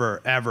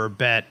never, ever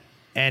bet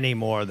any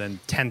more than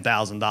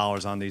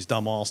 $10,000 on these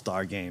dumb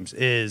All-Star games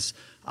is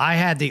 – I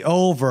had the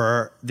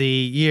over the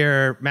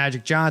year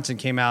Magic Johnson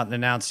came out and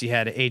announced he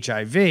had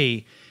HIV.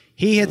 He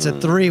hits a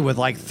 3 with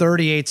like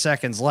 38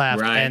 seconds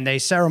left, and they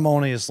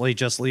ceremoniously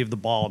just leave the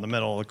ball in the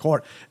middle of the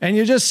court. And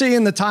you're just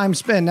seeing the time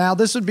spin. Now,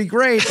 this would be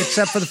great,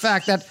 except for the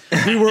fact that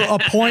we were a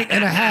point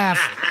and a half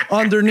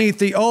underneath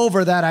the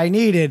over that I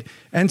needed.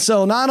 And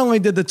so not only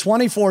did the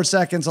 24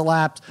 seconds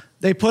elapse,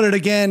 they put it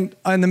again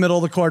in the middle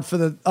of the court for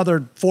the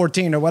other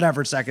 14 or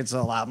whatever seconds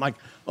elapsed. I'm like,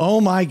 oh,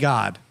 my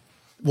God.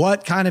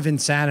 What kind of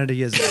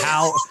insanity is it?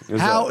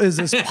 How is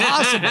this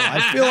possible?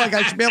 I feel like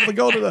I should be able to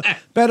go to the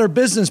Better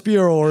Business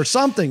Bureau or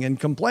something and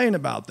complain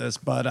about this.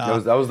 But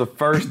that was the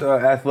first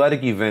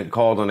athletic event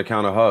called on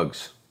account of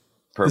hugs.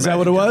 Is that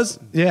what it was?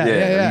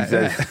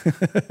 Yeah.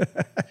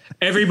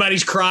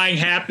 Everybody's crying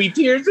happy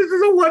tears. This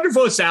is a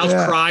wonderful. Sal's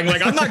crying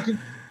like I'm not.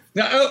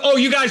 Oh,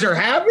 you guys are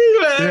happy?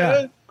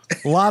 Yeah.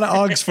 A lot of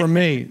Uggs for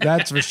me,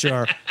 that's for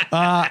sure.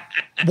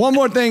 One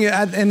more thing,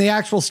 in the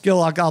actual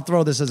skill, I'll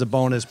throw this as a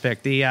bonus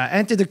pick. The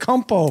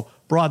Antetokounmpo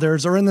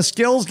brothers are in the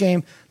skills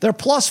game. They're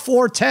plus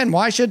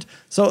 410.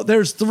 So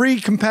there's 3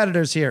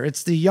 competitors here.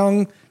 It's the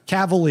young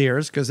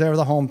Cavaliers, because they're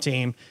the home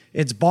team.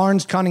 It's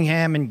Barnes,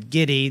 Cunningham, and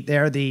Giddey.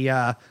 They're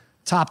the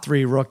top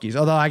 3 rookies,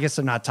 although I guess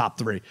they're not top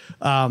 3.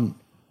 But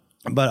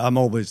I'm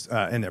always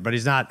in there. But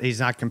he's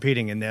not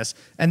competing in this.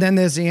 And then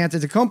there's the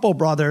Antetokounmpo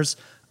brothers.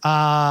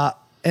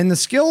 In the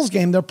skills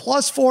game, they're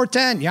plus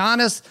 410.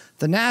 Giannis,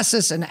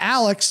 Thanasis, and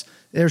Alex,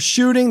 there's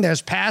shooting,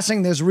 there's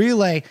passing, there's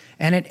relay,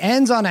 and it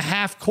ends on a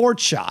half-court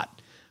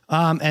shot.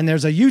 And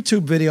there's a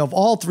YouTube video of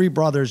all 3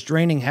 brothers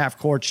draining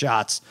half-court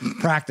shots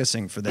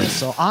practicing for this.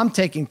 So I'm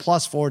taking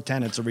plus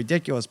 410. It's a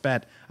ridiculous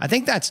bet. I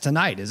think that's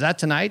tonight. Is that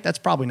tonight? That's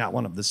probably not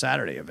one of the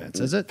Saturday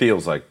events, is it? That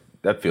feels like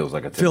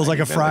a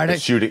event. Friday.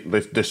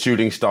 The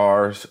shooting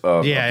stars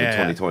of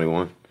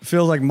 2021.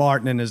 Feels like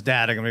Martin and his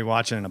dad are going to be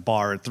watching in a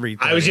bar at 3:30.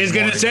 I was just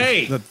going to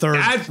say. The third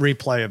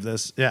replay of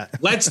this. Yeah.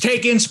 Let's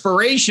take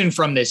inspiration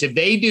from this. If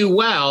they do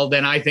well,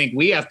 then I think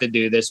we have to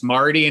do this.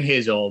 Marty and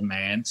his old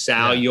man,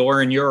 Sal, you're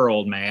and your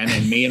old man,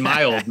 and me and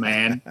my old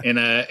man in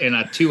a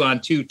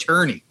 2-on-2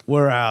 tourney.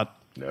 We're out.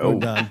 No. We're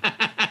done.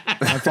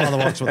 My father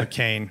walks with a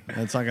cane.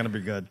 That's not going to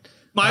be good.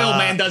 My old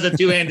man does a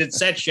 2-handed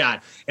set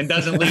shot and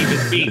doesn't leave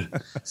his feet.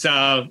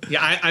 So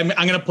yeah, I'm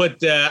going to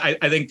put. I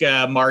think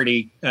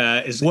Marty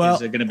is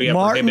going to be a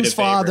Martin's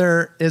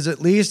father favorite. is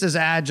at least as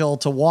agile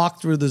to walk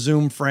through the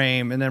Zoom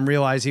frame and then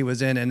realize he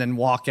was in and then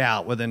walk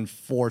out within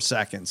 4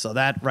 seconds. So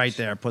that right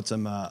there puts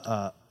him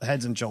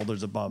heads and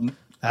shoulders above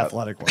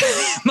athletic work.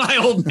 My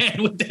old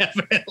man would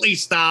definitely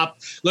stop.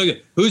 Look,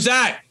 who's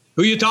that?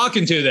 Who you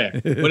talking to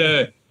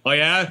there? Oh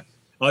yeah.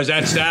 Oh, is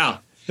that Sal?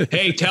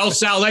 hey, tell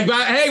Sal, like,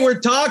 hey, we're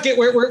talking,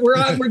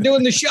 we're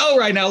doing the show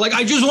right now. Like,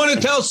 I just want to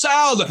tell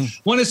Sal,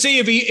 want to see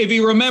if he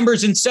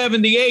remembers in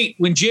 '78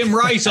 when Jim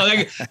Rice. I'm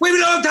like, we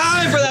don't have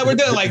time for that. We're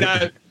doing like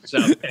that. So,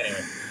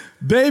 anyway.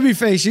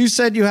 Babyface, you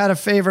said you had a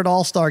favorite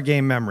All-Star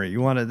game memory.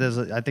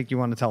 I think you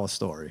want to tell a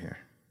story here.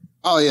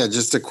 Oh, yeah,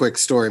 just a quick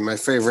story. My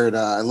favorite,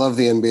 I love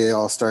the NBA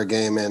All-Star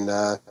Game,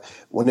 and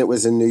when it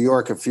was in New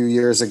York a few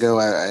years ago,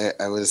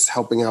 I was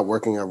helping out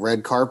working a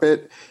red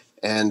carpet,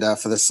 and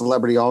for the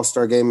Celebrity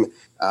All-Star Game,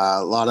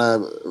 a lot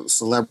of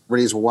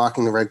celebrities were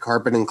walking the red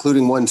carpet,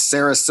 including one,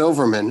 Sarah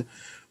Silverman,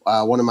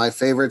 one of my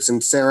favorites.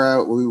 And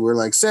Sarah, we were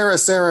like,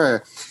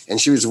 Sarah. And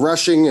she was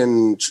rushing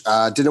and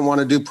didn't want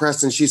to do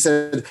press. And she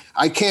said,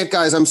 I can't,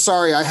 guys. I'm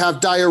sorry. I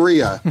have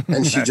diarrhea.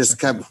 And she just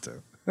kept.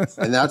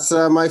 And that's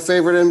my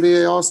favorite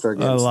NBA All-Star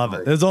game. I love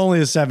it. There's only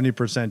a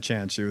 70%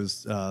 chance she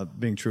was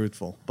being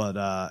truthful. But,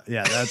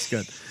 yeah, that's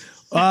good.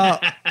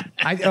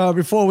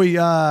 Before we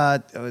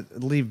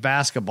leave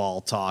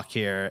basketball talk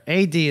here,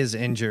 AD is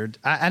injured.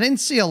 I didn't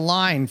see a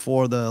line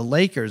for the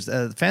Lakers.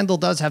 FanDuel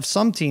does have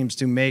some teams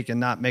to make and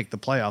not make the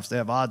playoffs. They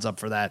have odds up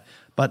for that,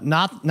 but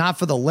not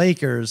for the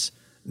Lakers.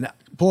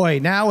 Boy,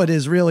 now it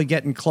is really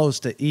getting close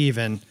to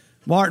even.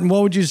 Martin,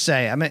 what would you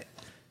say? I mean,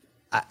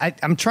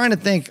 I'm trying to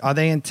think. Are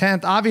they in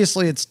 10th?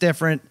 Obviously, it's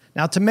different.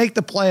 Now, to make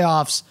the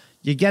playoffs,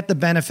 you get the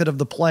benefit of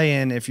the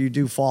play-in if you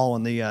do fall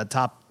in the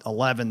top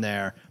 11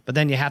 there, but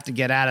then you have to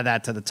get out of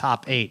that to the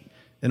top 8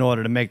 in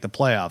order to make the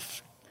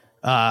playoffs.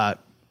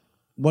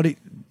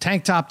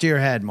 Tank top to your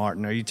head,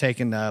 Martin? Are you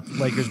taking the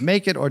Lakers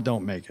make it or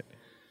don't make it?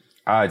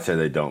 I'd say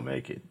they don't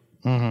make it.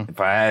 Mm-hmm. If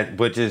I had,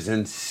 which is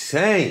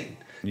insane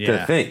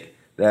to think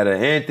that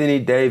an Anthony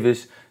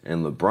Davis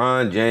and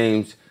LeBron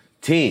James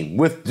team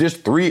with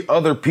just 3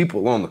 other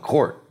people on the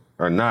court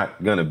are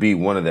not going to be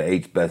one of the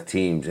 8 best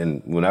teams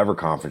in whatever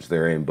conference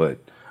they're in, but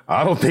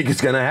I don't think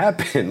it's going to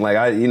happen. Like,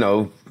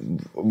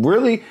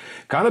 really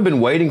kind of been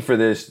waiting for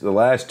this the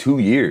last 2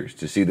 years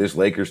to see this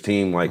Lakers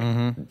team,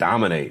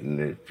 dominate.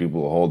 And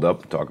people will hold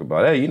up and talk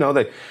about, hey,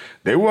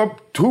 they were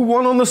up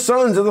 2-1 on the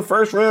Suns in the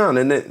first round.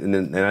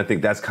 And I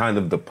think that's kind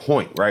of the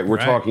point, right? We're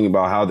talking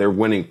about how they're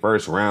winning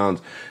first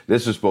rounds.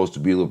 This is supposed to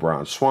be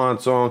LeBron's swan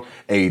song.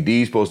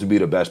 AD's supposed to be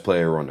the best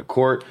player on the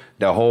court.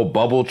 That whole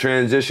bubble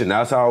transition,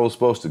 that's how it was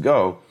supposed to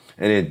go.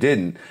 And it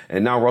didn't.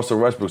 And now Russell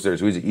Westbrook's there,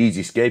 so he's an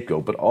easy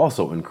scapegoat, but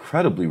also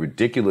incredibly,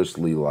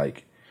 ridiculously,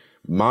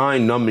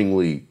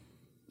 mind-numbingly,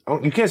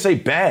 you can't say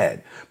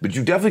bad, but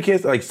you definitely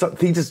can't,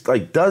 he just,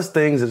 does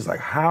things, and it's like,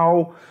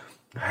 how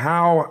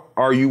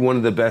are you one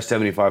of the best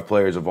 75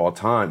 players of all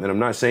time? And I'm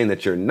not saying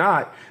that you're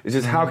not. It's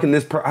just, how can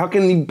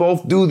you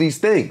both do these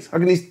things? How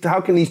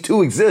can these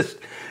two exist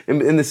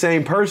in the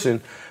same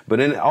person? But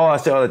then all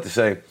that to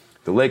say,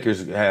 the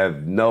Lakers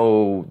have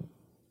no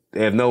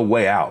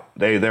way out.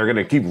 They're going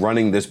to keep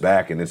running this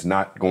back, and it's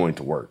not going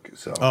to work.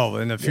 So,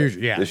 in the future,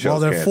 yeah. Well,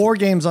 they're 4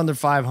 games under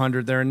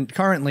 500. They're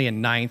currently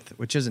in 9th,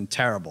 which isn't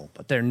terrible,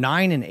 but they're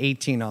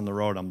 9-18 on the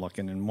road. I'm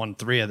looking and won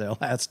 3 of their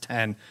last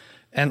 10.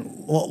 And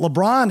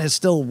LeBron is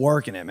still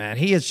working it, man.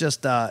 He is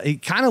just he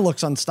kind of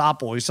looks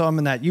unstoppable. We saw him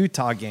in that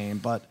Utah game,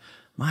 but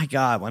my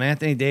God, when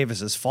Anthony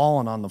Davis is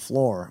falling on the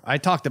floor, I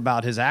talked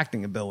about his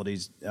acting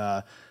abilities.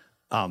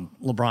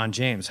 LeBron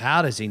James,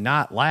 how does he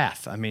not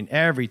laugh? I mean,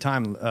 every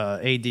time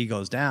AD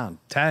goes down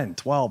 10,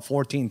 12,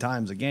 14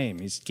 times a game,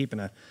 he's keeping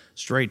a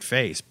straight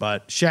face.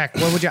 But Shaq,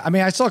 what would you,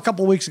 I saw a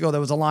couple of weeks ago, there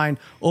was a line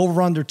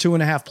over under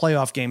 2.5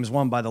 playoff games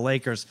won by the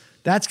Lakers.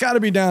 That's got to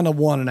be down to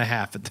 1.5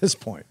 at this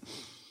point.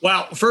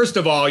 Well, first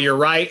of all, you're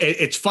right.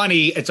 It's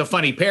funny. It's a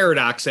funny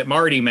paradox that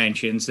Marty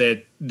mentions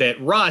that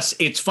Russ,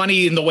 it's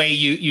funny in the way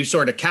you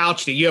sort of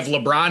couched it. You have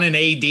LeBron and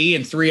AD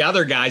and 3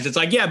 other guys. It's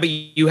like, yeah, but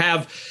you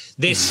have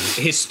this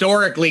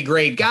historically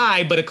great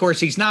guy, but of course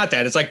he's not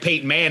that. It's like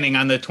Peyton Manning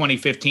on the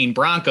 2015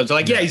 Broncos. They're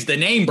like, yeah, he's the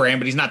name brand,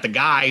 but he's not the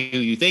guy who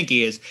you think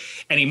he is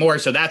anymore.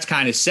 So that's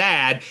kind of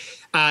sad.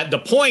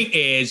 The point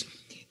is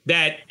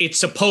that it's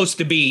supposed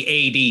to be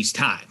AD's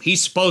time.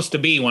 He's supposed to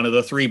be one of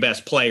the 3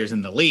 best players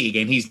in the league,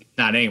 and he's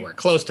not anywhere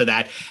close to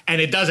that.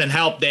 And it doesn't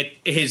help that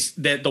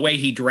the way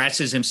he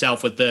dresses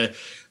himself with the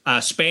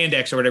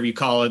spandex or whatever you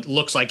call it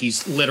looks like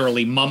he's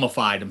literally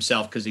mummified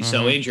himself because he's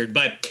so injured.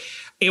 But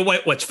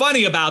what's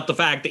funny about the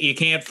fact that you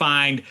can't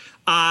find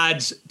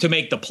odds to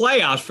make the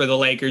playoffs for the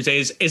Lakers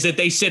is that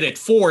they sit at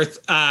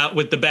 4th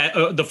with the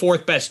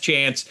 4th best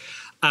chance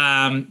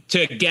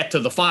to get to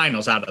the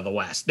finals out of the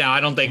West. Now,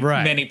 I don't think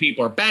many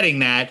people are betting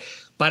that,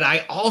 but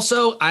I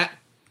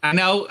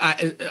know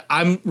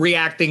I'm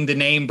reacting to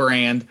name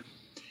brand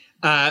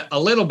a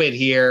little bit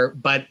here.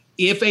 But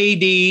if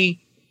AD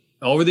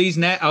over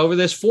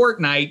this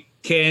fortnight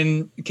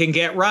can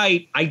get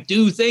right, I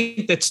do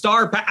think that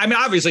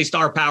obviously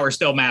star power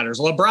still matters.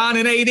 LeBron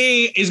and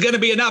AD is going to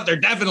be enough. They're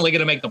definitely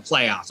going to make the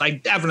playoffs. I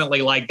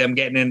definitely like them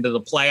getting into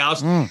the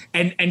playoffs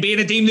and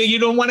being a team that you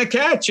don't want to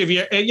catch.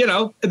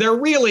 If there are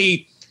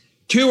really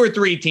 2 or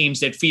 3 teams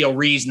that feel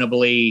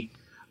reasonably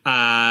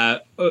have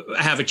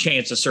a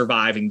chance of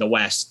surviving the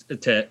West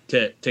to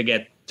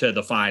get to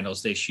the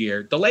finals this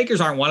year. The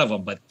Lakers aren't one of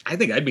them, but I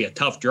think that'd be a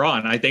tough draw,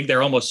 and I think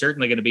they're almost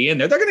certainly going to be in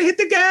there. They're going to hit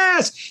the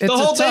gas. It's the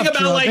whole thing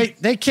about draw. like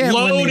they can't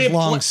win these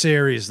long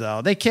series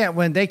though. They can't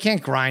win. They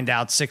can't grind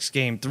out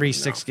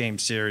 6-game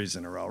series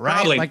in a row, right?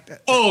 Probably. Like,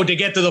 to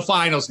get to the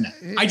finals now.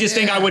 I just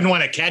think I wouldn't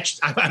want to catch.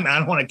 I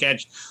don't want to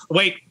catch.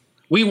 Wait.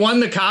 We won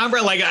the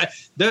conference. Like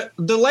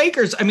the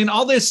Lakers, I mean,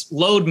 all this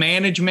load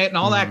management and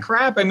all that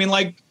crap. I mean,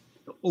 like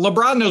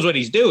LeBron knows what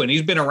he's doing.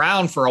 He's been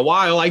around for a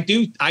while. I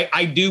do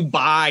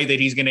buy that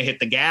he's going to hit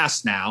the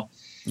gas now,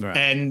 right.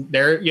 And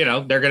they're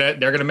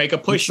gonna make a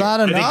push. It's not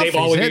enough. I think they've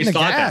always hitting the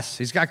thought gas.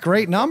 He's got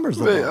great numbers.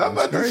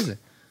 It's crazy.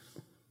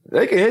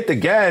 They can hit the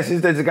gas. They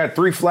just got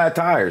 3 flat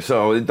tires,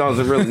 so it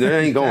doesn't really.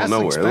 They ain't going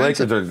nowhere.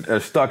 Expensive. The Lakers are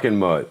stuck in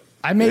mud.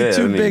 I made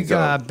two big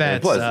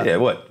bets. Plus,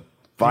 what?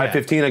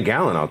 $5.15 a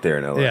gallon out there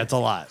in LA. Yeah, it's a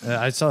lot.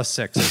 I saw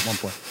 6 at one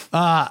point.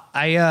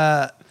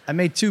 I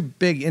made 2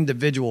 big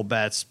individual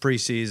bets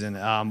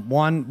preseason.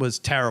 One was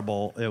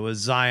terrible. It was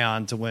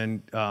Zion to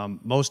win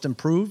most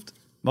improved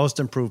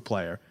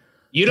player.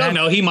 You don't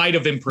know. He might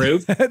have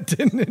improved.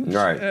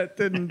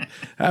 Didn't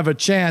have a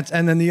chance.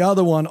 And then the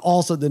other one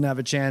also didn't have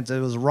a chance.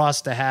 It was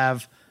Russ to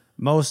have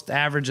most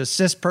average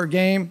assists per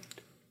game.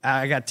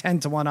 I got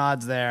 10-1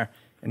 odds there.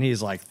 And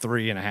he's like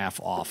 3.5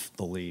 off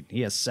the lead.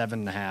 He has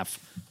 7.5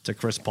 to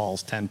Chris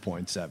Paul's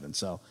 10.7.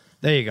 So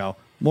there you go.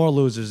 More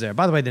losers there.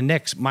 By the way, the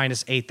Knicks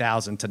minus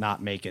 8,000 to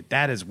not make it.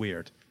 That is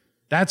weird.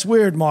 That's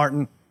weird,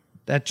 Martin.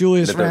 That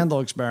Julius Randle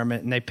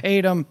experiment. And they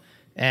paid him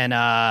and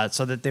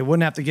so that they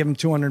wouldn't have to give him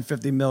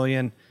 $250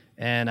 million.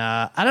 And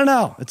I don't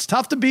know. It's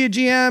tough to be a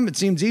GM. It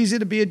seems easy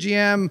to be a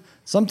GM.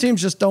 Some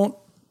teams just don't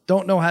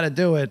know how to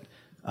do it.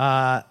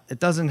 It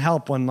doesn't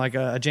help when like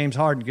a James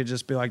Harden could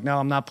just be like, no,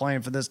 I'm not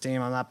playing for this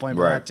team. I'm not playing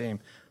for that team.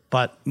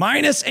 But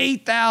minus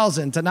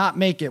 8,000 to not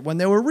make it when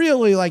they were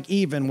really like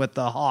even with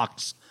the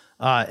Hawks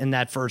in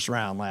that first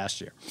round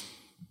last year.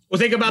 Well,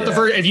 think about the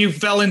first. If you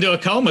fell into a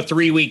coma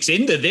 3 weeks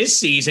into this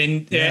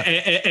season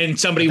and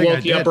somebody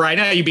woke you up right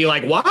now, you'd be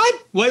like, what?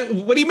 What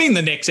do you mean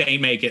the Knicks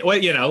ain't make it? Well,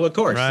 of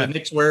course, the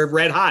Knicks were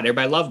red hot.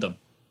 Everybody loved them.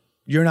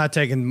 You're not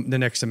taking the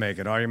Knicks to make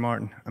it, are you,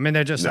 Martin? I mean,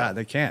 they're just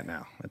they can't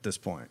now at this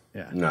point.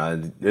 Yeah. No,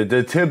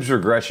 the Tibbs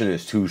regression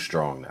is too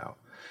strong now.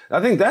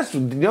 I think that's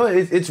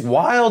it's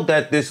wild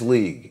that this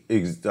league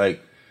is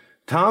like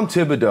Tom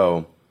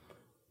Thibodeau.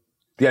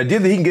 The idea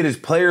that he can get his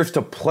players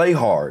to play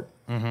hard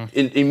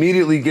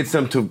immediately gets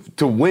them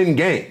to win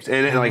games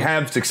and like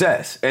have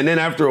success, and then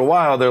after a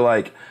while they're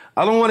like,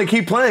 I don't want to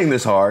keep playing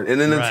this hard,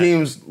 and then the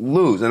teams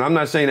lose. And I'm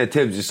not saying that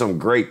Tibbs is some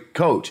great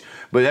coach,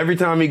 but every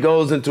time he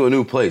goes into a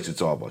new place,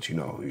 it's all about,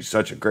 he's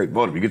such a great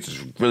motivator.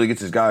 He really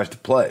gets his guys to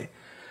play.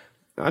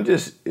 Well,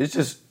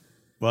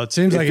 it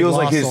seems like he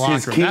lost the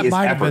locker room. That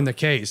might have been the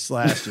case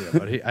last year,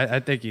 but I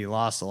think he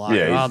lost a lot.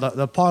 Yeah,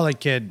 the Parlay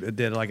Kid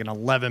did like an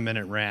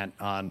 11-minute rant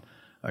on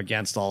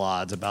Against All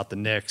Odds about the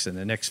Knicks and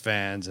the Knicks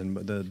fans and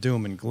the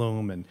doom and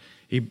gloom, and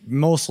he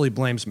mostly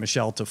blames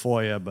Michelle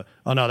Tafoya, but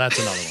no, that's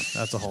another one.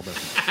 That's a whole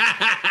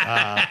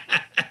different.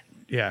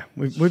 Yeah,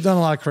 we've done a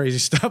lot of crazy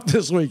stuff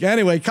this week.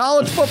 Anyway,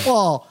 college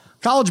football,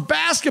 college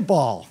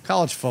basketball,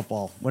 college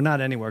football. We're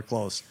not anywhere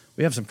close.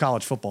 We have some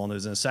college football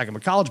news in a second,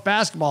 but college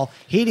basketball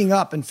heating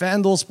up, and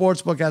FanDuel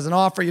Sportsbook has an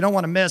offer you don't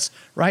want to miss.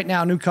 Right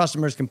now, new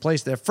customers can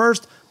place their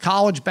first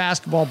college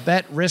basketball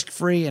bet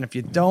risk-free, and if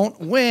you don't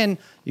win,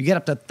 you get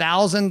up to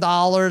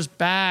 $1,000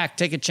 back.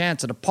 Take a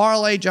chance at a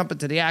parlay, jump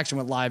into the action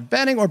with live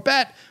betting, or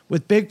bet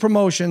with big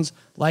promotions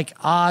like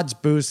Odds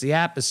Boost. The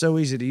app is so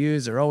easy to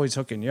use. They're always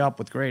hooking you up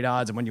with great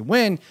odds, and when you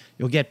win,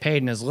 you'll get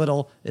paid in as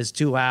little as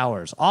 2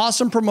 hours.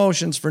 Awesome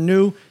promotions for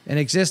new and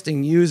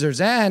existing users,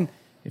 and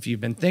if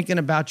you've been thinking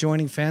about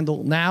joining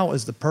FanDuel, now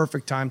is the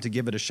perfect time to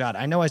give it a shot.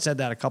 I know I said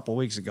that a couple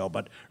weeks ago,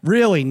 but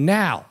really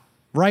now,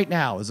 right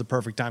now is the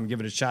perfect time to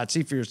give it a shot.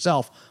 See for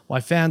yourself why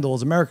FanDuel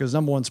is America's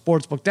 #1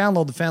 sportsbook.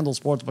 Download the FanDuel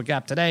Sportsbook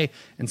app today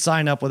and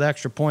sign up with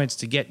extra points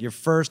to get your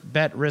first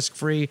bet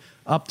risk-free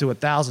up to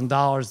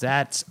 $1,000.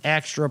 That's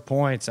extra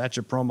points. That's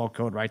your promo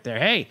code right there.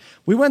 Hey,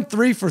 we went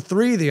 3 for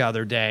 3 the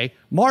other day.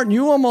 Martin,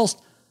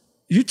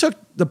 you took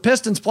the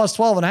Pistons plus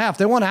 12.5.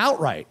 They won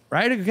outright,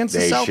 right, against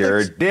the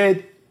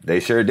Celtics? They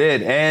sure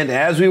did. And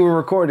as we were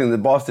recording, the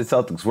Boston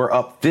Celtics were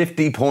up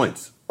 50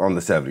 points on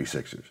the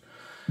 76ers.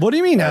 What do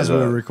you mean as we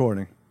were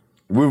recording?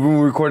 We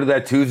recorded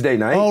that Tuesday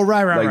night. Oh,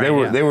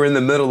 right. They were in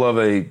the middle of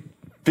a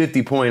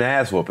 50-point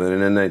ass whooping,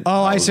 and then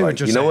I see what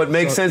you're saying. You know what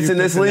makes sense in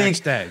this league?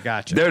 Next day.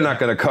 Gotcha. They're not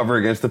going to cover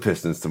against the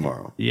Pistons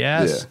tomorrow.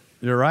 Yes,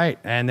 you're right.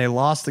 And they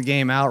lost the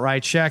game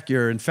outright. Check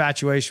your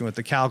infatuation with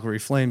the Calgary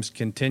Flames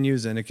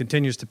continues, and it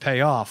continues to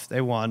pay off. They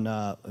won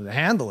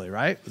handily,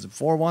 right? Was it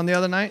 4-1 the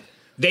other night?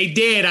 They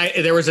did.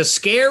 There was a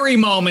scary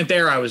moment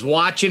there. I was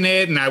watching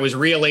it, and I was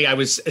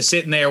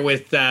sitting there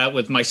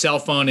with my cell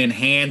phone in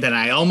hand, and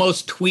I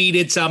almost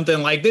tweeted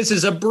something like, "This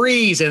is a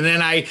breeze." And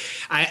then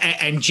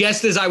and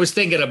just as I was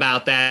thinking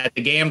about that,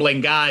 the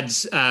gambling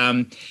gods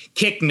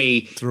kicked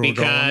me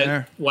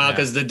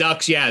because the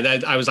Ducks.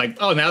 I was like,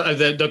 oh, now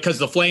because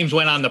the Flames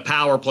went on the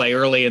power play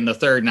early in the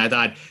third, and I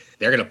thought,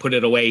 they're going to put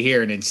it away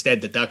here. And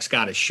instead the Ducks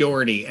got a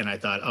shorty. And I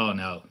thought, oh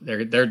no,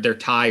 they're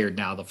tired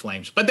now, the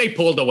Flames. But they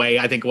pulled away.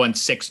 I think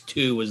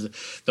 6-2 was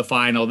the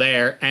final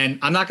there. And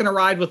I'm not going to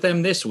ride with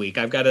them this week.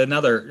 I've got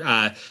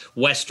another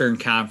Western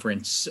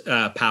Conference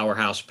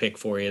powerhouse pick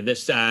for you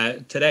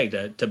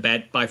today to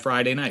bet by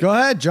Friday night. Go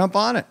ahead, jump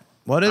on it.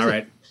 What is it? All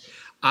right.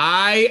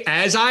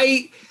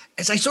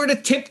 As I sort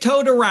of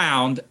tiptoed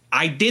around,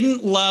 I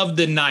didn't love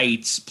the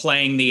Knights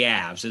playing the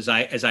Avs,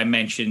 as I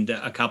mentioned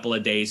a couple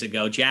of days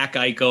ago. Jack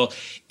Eichel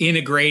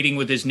integrating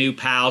with his new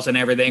pals and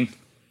everything.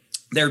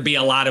 There'd be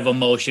a lot of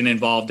emotion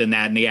involved in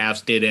that, and the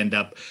Avs did end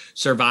up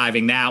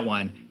surviving that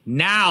one.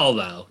 Now,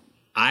 though,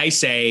 I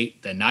say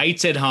the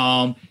Knights at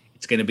home.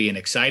 It's going to be an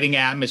exciting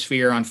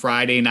atmosphere on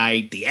Friday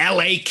night. The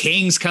LA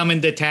Kings come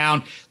into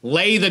town,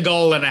 lay the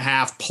goal and a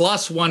half,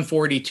 plus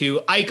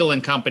 142. Eichel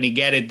and company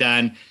get it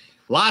done.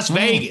 Las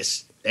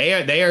Vegas,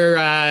 they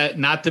are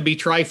not to be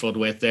trifled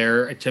with.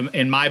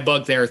 In my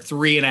book, there are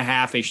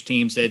 3.5-ish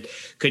teams that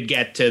could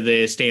get to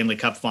the Stanley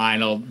Cup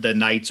final. The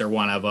Knights are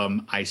one of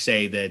them. I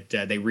say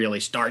that they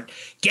really start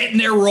getting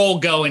their roll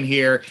going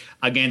here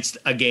against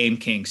a game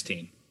Kings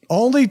team.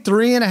 Only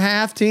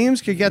 3.5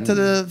 teams could get to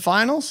the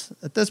finals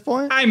at this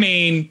point? I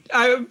mean,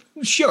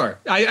 sure.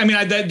 I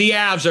mean, the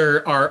Avs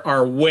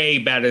are way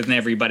better than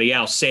everybody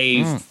else,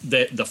 save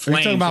the Flames. Are you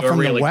talking about from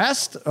the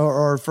West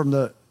or from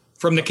the...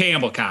 From the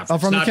Campbell Conference. Oh,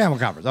 from the Campbell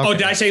Conference. Okay. Oh,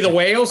 did I say the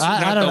Whales?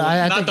 I don't know.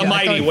 Not the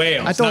mighty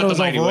Whales. I thought it was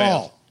overall.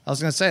 Whales. I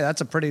was going to say, that's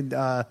a pretty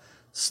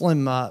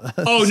slim...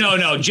 oh,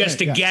 no. Just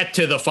to get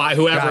to the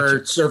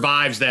whoever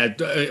survives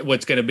that,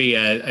 what's going to be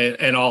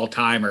an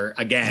all-timer,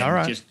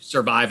 again, just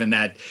surviving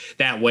that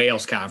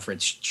Whales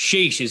Conference.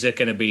 Sheesh, is it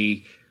going to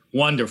be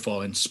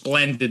wonderful and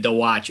splendid to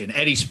watch. And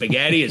Eddie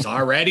Spaghetti is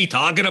already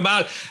talking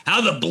about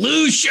how the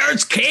blue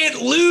shirts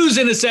can't lose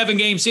in a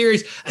 7-game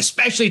series,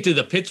 especially to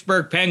the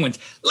Pittsburgh Penguins.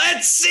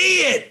 Let's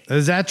see it.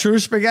 Is that true,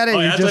 Spaghetti?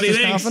 That's just what he as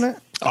thinks.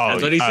 Confident? Oh,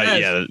 that's what he says.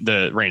 Yeah,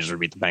 the Rangers would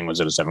beat the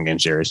Penguins in a 7-game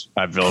series.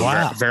 I feel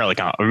fairly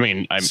confident. I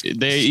mean,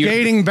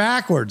 skating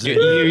backwards.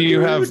 You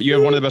have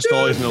one of the best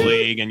goalies in the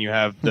league, and you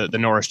have the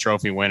Norris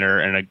Trophy winner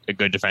and a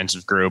good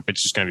defensive group.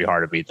 It's just going to be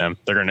hard to beat them.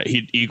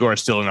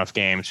 Igor's still enough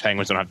games.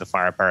 Penguins don't have the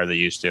firepower they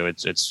used to.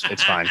 It's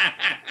fine.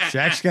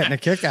 Jack's getting a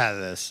kick out of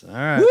this. All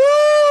right.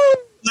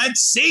 Woo! Let's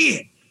see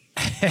it.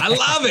 I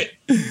love it.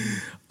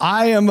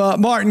 I am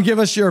Martin. Give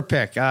us your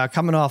pick.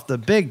 Coming off the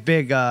big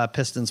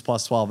Pistons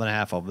plus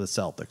 12.5 over the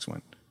Celtics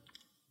win.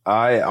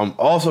 I'm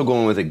also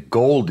going with a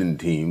Golden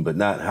team, but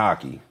not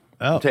hockey.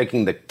 Oh. I'm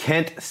taking the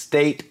Kent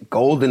State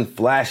Golden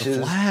Flashes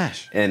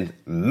Flash. and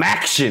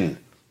Maction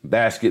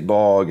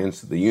basketball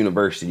against the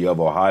University of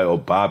Ohio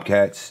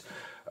Bobcats.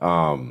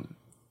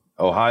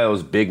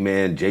 Ohio's big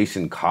man,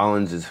 Jason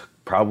Collins, is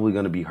probably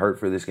going to be hurt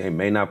for this game,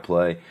 may not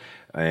play.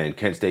 And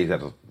Kent State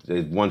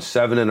they won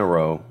 7 in a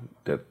row.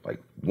 They're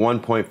like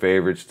 1-point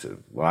favorites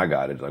to, well, I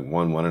got it, like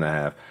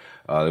 1.5.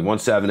 They won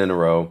 7 in a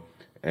row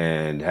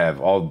and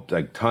have all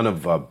like ton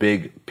of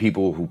big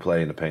people who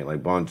play in the paint,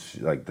 like bunch,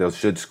 like they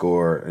should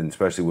score, and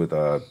especially with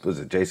was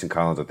it Jason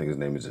Collins? I think his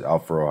name is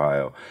out for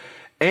Ohio.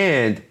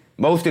 And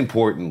most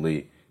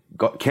importantly,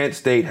 Kent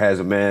State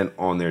has a man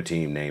on their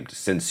team named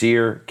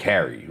Sincere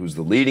Carey, who's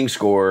the leading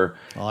scorer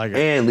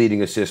and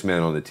leading assist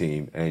man on the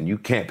team. And you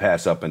can't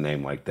pass up a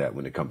name like that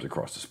when it comes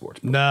across the sports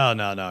book.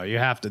 No. You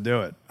have to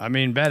do it. I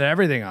mean, bet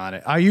everything on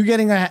it. Are you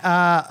getting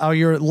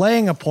you're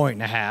laying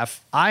 1.5?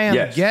 I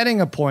am getting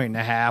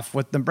 1.5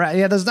 with Nebraska.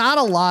 Yeah, there's not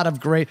a lot of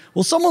great.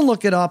 Will someone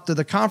look it up? Do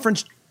the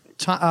conference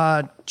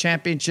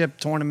championship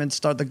tournaments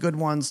start, the good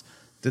ones?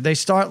 Did they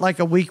start like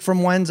a week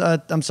from Wednesday?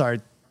 I'm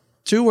sorry,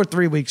 2 or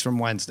 3 weeks from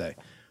Wednesday.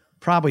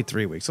 Probably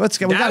 3 weeks. We got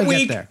to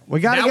get there.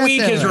 That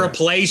week has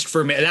replaced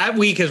for me. That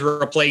week has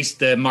replaced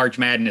the March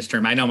Madness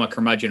tournament. I know I'm a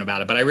curmudgeon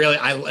about it,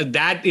 but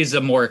that is a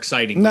more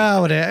exciting.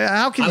 No,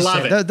 how can you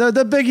say it?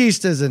 The Big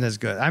East isn't as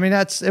good. I mean,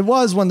 it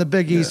was when the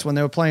Big East when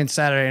they were playing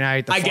Saturday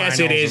night. I guess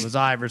it is. It was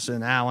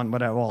Iverson, Allen,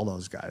 whatever, all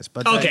those guys.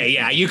 But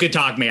you could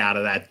talk me out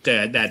of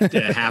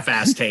that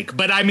half-ass take.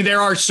 But I mean,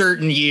 there are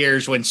certain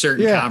years when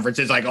certain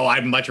conferences like,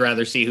 I'd much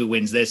rather see who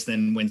wins this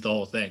than wins the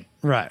whole thing.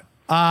 Right.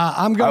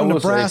 I'm going to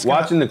Nebraska.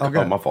 Watching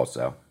my fault,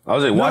 Sal. I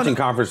was watching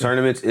conference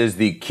tournaments is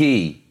the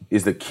key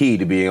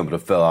to being able to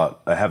fill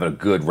out having a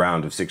good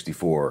round of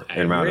 64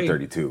 and round of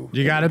 32.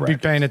 You got to be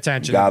paying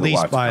attention at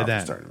least by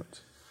then.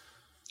 Tournaments.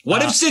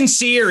 What if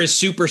Sincere is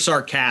super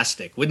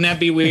sarcastic? Wouldn't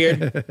that be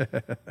weird?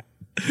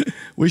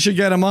 We should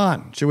get him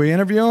on. Should we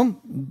interview him?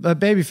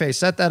 Babyface,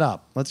 set that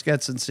up. Let's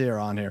get Sincere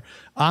on here.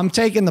 I'm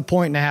taking the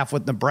 1.5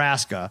 with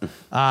Nebraska.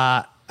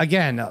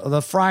 Again,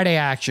 the Friday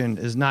action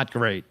is not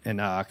great in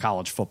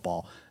college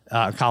football,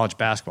 college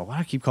basketball. Why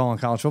do I keep calling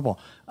it college football?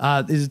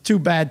 These are 2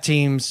 bad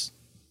teams,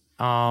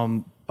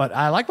 but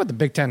I like what the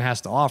Big Ten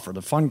has to offer.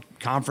 The fun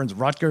conference,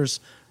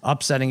 Rutgers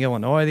upsetting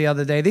Illinois the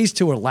other day. These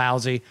 2 are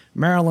lousy.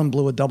 Maryland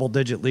blew a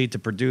double-digit lead to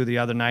Purdue the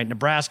other night.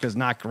 Nebraska's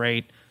not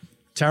great.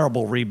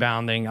 Terrible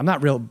rebounding. I'm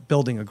not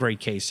building a great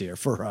case here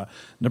for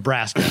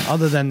Nebraska,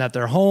 other than that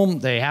they're home.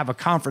 They have a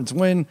conference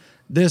win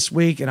this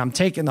week, and I'm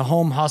taking the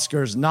home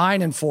Huskers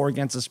 9-4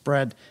 against the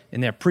spread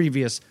in their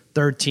previous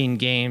 13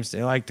 games.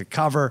 They like to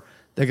cover.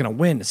 They're going to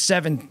win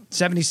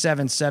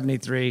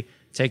 77-73,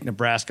 take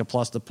Nebraska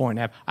plus the point and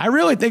a half. I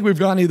really think we've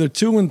gone either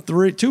 2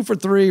 for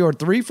 3 or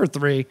 3 for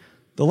 3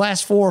 the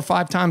last 4 or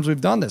 5 times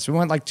we've done this. We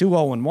went like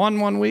 2-0-1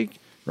 one week,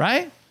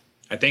 right?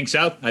 I think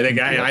so. I think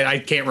I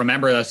can't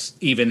remember us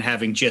even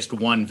having just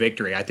one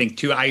victory. I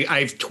think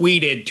I've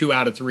tweeted 2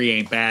 out of 3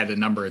 ain't bad a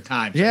number of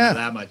times. Yeah,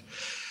 that much.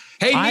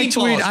 Hey, I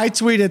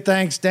tweeted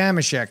thanks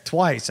Damashek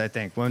twice, I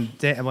think,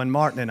 when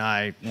Martin and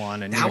I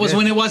won. And that was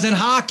when it wasn't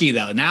hockey,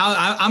 though. Now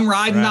I'm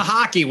riding the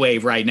hockey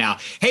wave right now.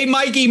 Hey,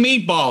 Mikey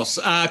Meatballs,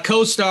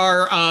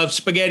 co-star of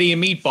Spaghetti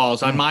and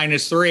Meatballs on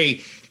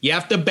 -3. You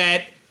have to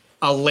bet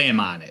a limb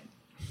on it.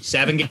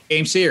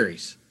 7-game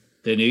series.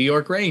 The New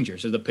York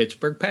Rangers or the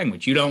Pittsburgh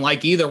Penguins. You don't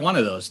like either one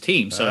of those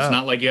teams, so it's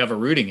not like you have a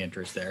rooting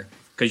interest there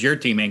because your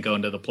team ain't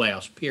going to the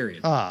playoffs,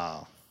 period.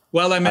 Oh.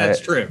 Well, I mean, that's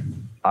true.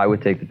 I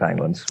would take the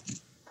Penguins.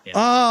 Yeah.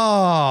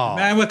 Oh.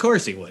 Man, of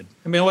course he would.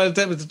 I mean,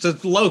 it's a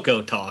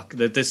loco talk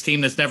that this team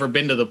that's never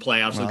been to the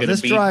playoffs is going to beat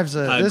this great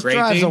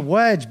drives team. a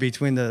wedge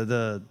between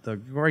the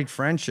great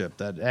friendship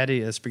that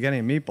Spaghetti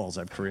and Meatballs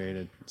have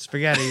created.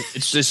 Spaghetti.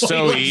 It's just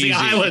so easy.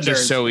 It's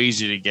just so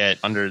easy to get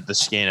under the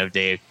skin of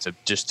Dave to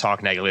just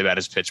talk negatively about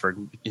his Pittsburgh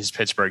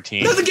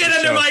team. Doesn't get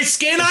under my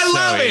skin. I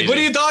love it. What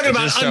are you talking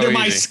about? Under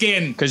my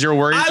skin? Because you're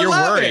worried. You're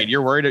worried.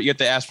 You're worried. You have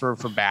to ask for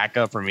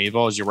backup for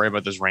Meatballs. You're worried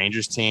about this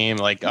Rangers team.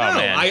 Like, oh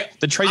man,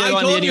 the trade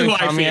deadline didn't even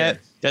come yet.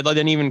 Deadline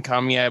didn't even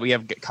come yet. We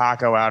have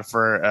Kako out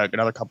for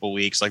another couple of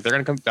weeks. Like, they're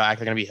going to come back.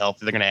 They're going to be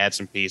healthy. They're going to add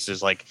some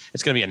pieces. Like,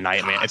 it's going to be a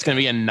nightmare. It's going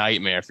to be a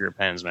nightmare for your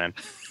Pens, man.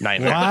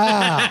 Nightmare.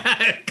 Wow.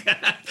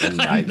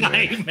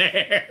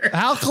 Nightmare.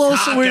 How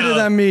close are we to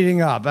them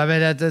meeting up? I mean,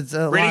 that's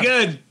pretty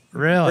good.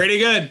 Really? Pretty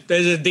good.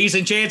 There's a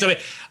decent chance of it.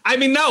 I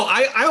mean, no,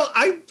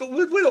 I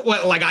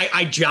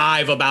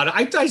jive about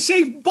it. I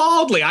say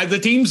baldly. The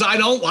teams I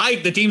don't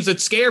like, the teams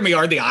that scare me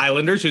are the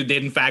Islanders, who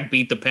did in fact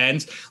beat the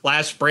Pens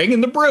last spring,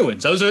 and the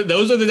Bruins. Those are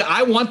the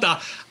I want the.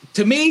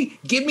 To me,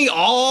 give me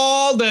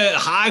all the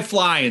high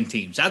flying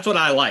teams. That's what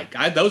I like.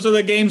 Those are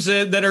the games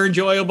that are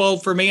enjoyable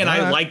for me, and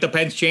I like the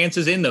Pens'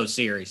 chances in those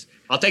series.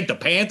 I'll take the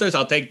Panthers.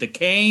 I'll take the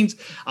Canes.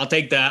 I'll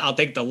take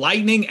the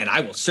Lightning, and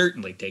I will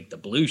certainly take the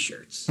Blue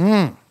Shirts.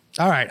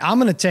 All right, I'm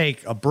going to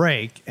take a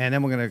break, and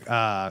then we're going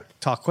to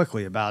talk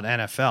quickly about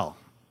NFL.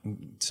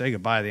 Say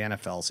goodbye to the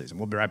NFL season.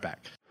 We'll be right back.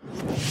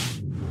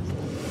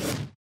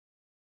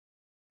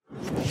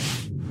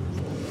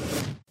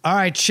 All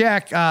right,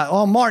 check.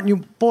 Martin,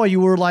 you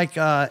were like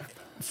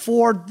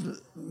 4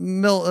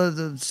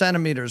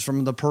 centimeters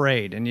from the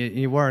parade, and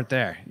you weren't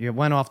there. You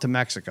went off to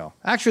Mexico.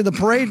 Actually, the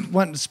parade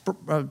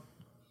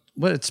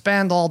it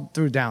spanned all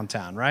through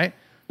downtown, right?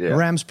 Yeah. The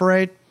Rams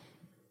parade.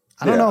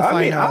 I don't know if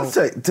I know. I'll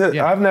say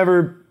I've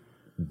never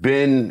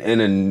been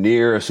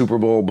near a Super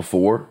Bowl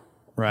before,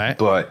 right?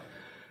 But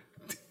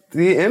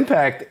the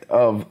impact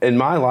in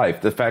my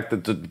life, the fact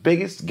that the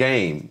biggest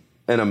game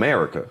in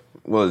America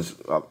was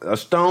a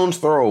stone's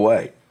throw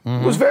away,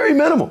 was very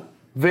minimal,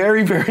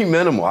 very very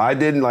minimal. I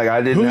didn't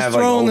Who's have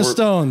throwing the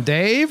stone,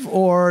 Dave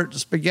or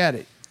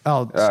Spaghetti?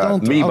 Oh,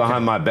 stone me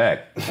behind my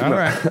back. All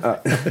right.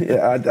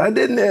 I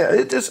didn't.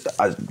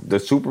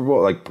 The Super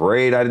Bowl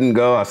parade. I didn't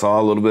go. I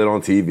saw a little bit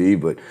on TV,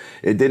 but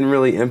it didn't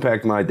really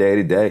impact my day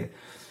to day.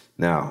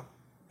 Now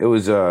it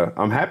was.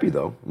 I'm happy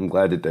though. I'm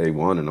glad that they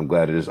won, and I'm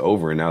glad it is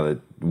over. And now that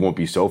it won't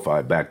be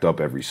SoFi backed up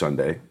every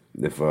Sunday.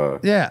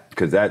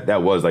 Because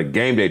that was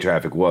game day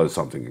traffic was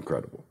something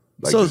incredible.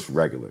 Just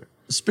regular.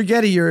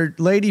 Spaghetti, your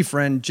lady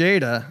friend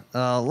Jada,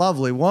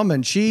 lovely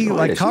woman, she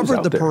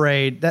covered the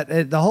parade.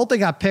 That the whole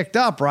thing got picked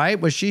up, right?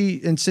 Was she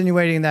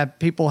insinuating that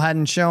people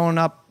hadn't shown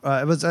up?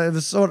 It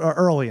was sort of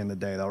early in the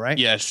day, though, right?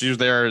 Yeah, she was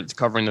there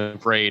covering the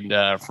parade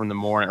from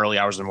the early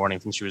hours of the morning. I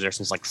think she was there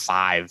since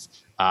 5.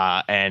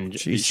 And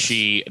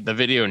the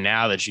video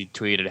now that she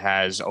tweeted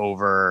has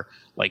over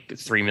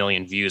 3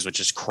 million views, which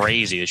is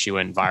crazy that she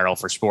went viral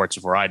for sports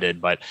before I did.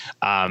 But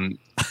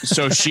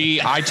so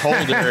I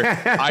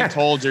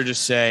told her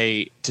just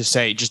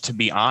to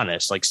be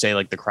honest,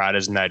 say the crowd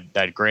isn't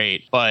that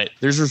great, but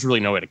there's just really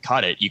no way to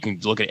cut it. You can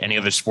look at any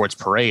other sports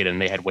parade and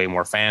they had way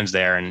more fans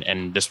there,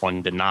 and this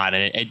one did not,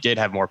 and it did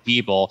have more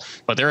people,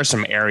 but there are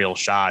some aerial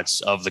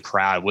shots of the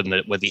crowd with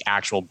the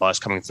actual bus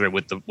coming through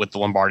with the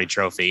Lombardi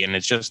Trophy, and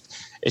it's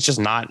just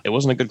not. It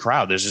wasn't a good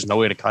crowd. There's just no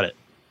way to cut it.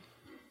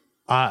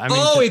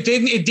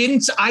 It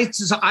didn't. I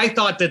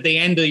thought that the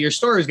end of your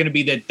story was going to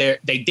be that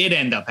they did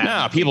end up having.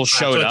 No, people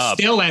showed up.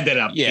 It still ended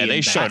up. Yeah,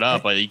 they showed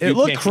up. But it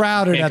looked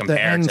crowded at the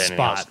end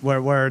spot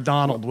where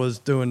Donald was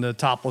doing the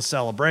topless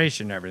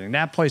celebration and everything.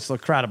 That place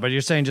looked crowded. But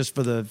you're saying just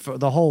for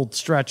the whole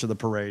stretch of the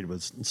parade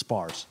was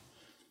sparse.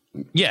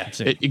 Yeah,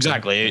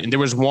 exactly. There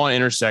was one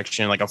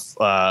intersection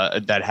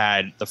that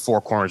had the 4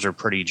 corners are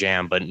pretty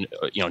jammed, but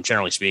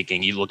generally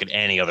speaking, you look at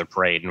any other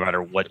parade, no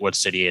matter what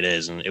city it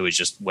is, and it was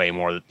just way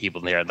more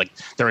people there.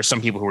 There were some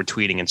people who were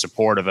tweeting in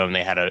support of him.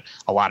 They had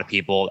a lot of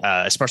people,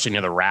 especially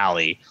near the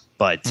rally,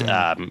 but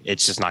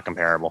it's just not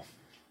comparable.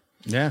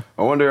 Yeah,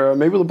 I wonder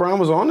maybe LeBron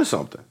was on to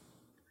something.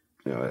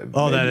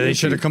 That they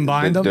should have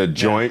combined them? The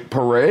joint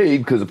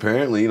parade, because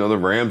apparently, the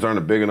Rams aren't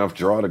a big enough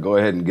draw to go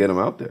ahead and get them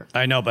out there.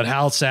 I know, but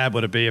how sad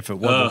would it be if it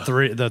was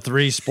the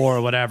three sport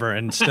or whatever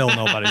and still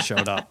nobody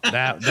showed up?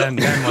 Then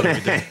what do we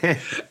do?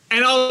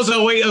 And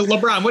also, wait,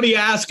 LeBron, what are you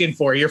asking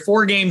for? You're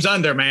 4 games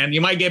under, man.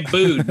 You might get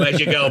booed as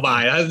you go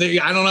by.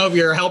 I don't know if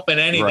you're helping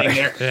anything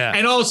there. Yeah.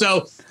 And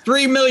also,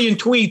 3 million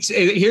tweets.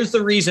 Here's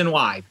the reason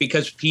why.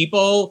 Because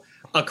people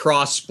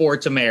across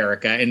sports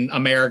America and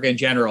America in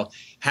general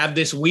have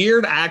this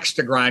weird axe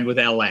to grind with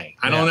LA.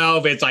 I don't know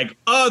if it's like,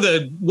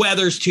 the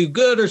weather's too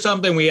good or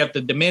something. We have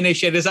to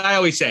diminish it. As I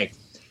always say,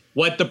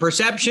 what the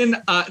perception,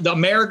 the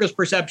America's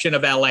perception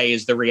of LA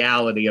is the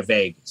reality of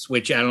Vegas,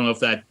 which I don't know if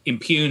that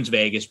impugns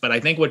Vegas, but I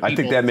think what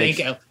people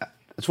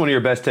it's one of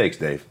your best takes,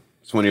 Dave.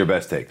 It's one of your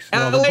best takes.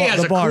 LA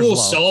has a cool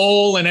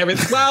soul and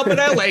everything. Well, but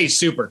LA is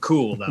super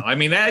cool, though. I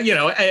mean, that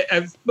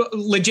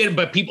legit.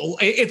 But people,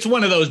 it's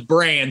one of those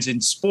brands in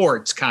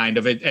sports, kind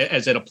of,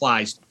 as it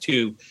applies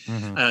to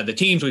the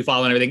teams we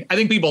follow and everything. I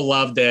think people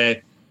love to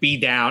be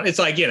down. It's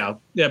like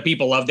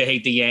people love to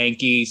hate the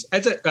Yankees. I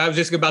was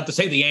just about to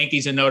say the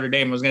Yankees and Notre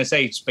Dame. I was going to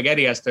say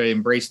Spaghetti has to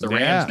embrace the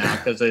Rams now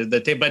because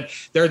but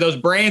there are those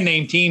brand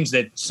name teams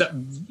that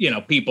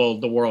people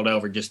the world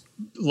over just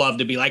love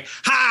to be like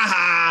ha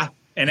ha.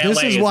 And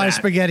this is why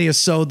Spaghetti is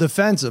so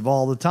defensive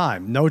all the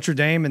time. Notre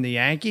Dame and the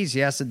Yankees, he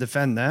has to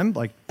defend them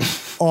like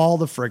all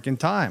the freaking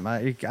time.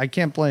 I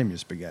can't blame you,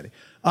 Spaghetti.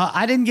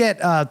 I didn't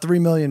get 3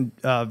 million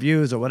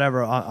views or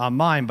whatever on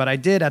mine, but I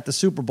did at the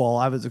Super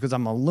Bowl. Because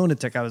I'm a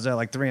lunatic. I was there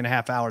like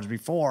 3.5 hours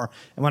before,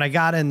 and when I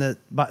got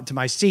to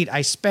my seat,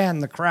 I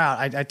spanned the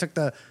crowd.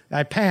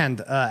 I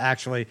panned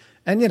actually.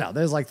 And,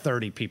 there's like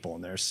 30 people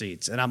in their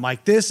seats. And I'm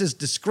like, this is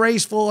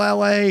disgraceful,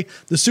 LA.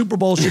 The Super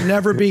Bowl should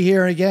never be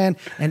here again.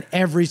 And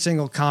every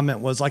single comment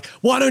was like,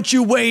 why don't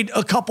you wait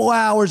a couple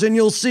hours and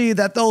you'll see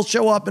that they'll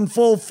show up in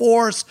full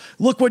force.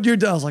 Look what you're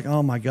doing. I was like,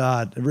 oh, my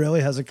God, it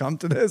really has it come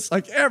to this?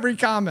 Like every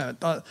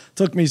comment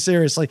took me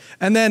seriously.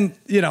 And then,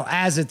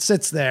 as it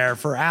sits there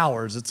for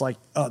hours, it's like,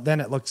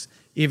 then it looks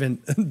even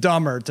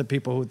dumber to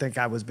people who think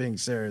I was being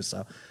serious.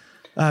 So,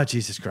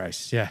 Jesus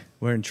Christ. Yeah,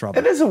 we're in trouble.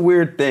 It is a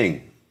weird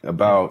thing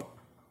about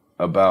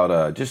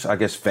just, I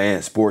guess,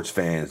 sports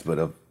fans, but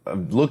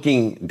of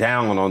looking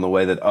down on the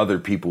way that other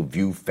people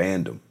view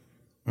fandom.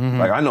 Mm-hmm.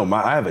 Like, I know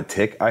I have a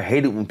tick. I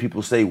hate it when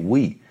people say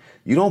we.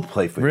 You don't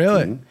play for the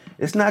team.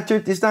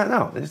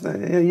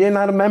 You're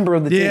not a member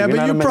of the team. Yeah,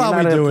 but you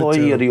probably do it too. You're not an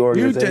employee of the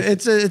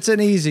organization. It's an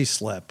easy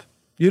slip.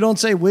 You don't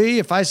say we.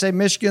 If I say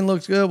Michigan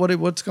looks good,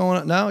 what's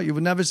going on? No, you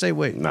would never say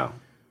we. No.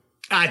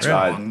 That's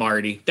wrong,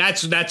 Marty.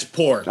 That's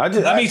poor. I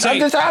don't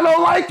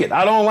like it.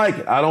 I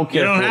don't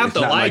care. You don't have to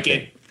like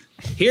it.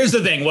 Here's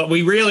the thing. What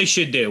we really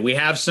should do. We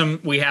have some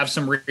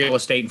real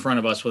estate in front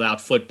of us without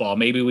football.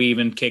 Maybe we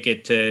even kick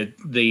it to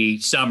the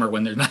summer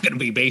when there's not going to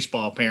be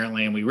baseball,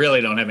 apparently, and we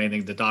really don't have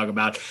anything to talk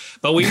about.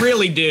 But we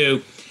really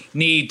do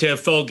need to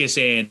focus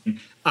in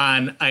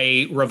on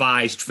a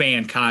revised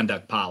fan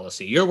conduct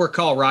policy. You'll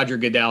recall Roger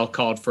Goodell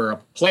called for a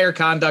player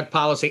conduct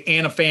policy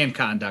and a fan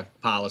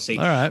conduct policy.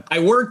 All right. I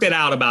worked it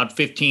out about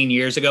 15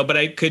 years ago, but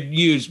I could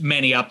use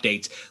many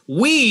updates.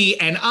 We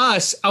and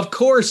us, of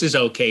course, is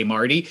okay,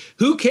 Marty.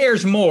 Who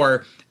cares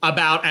more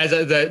about,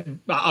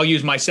 I'll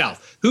use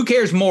myself. Who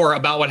cares more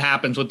about what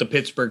happens with the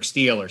Pittsburgh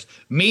Steelers?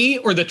 Me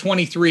or the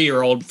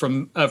 23-year-old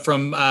from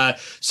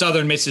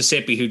Southern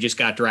Mississippi who just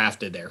got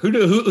drafted there?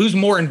 Who's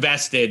more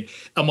invested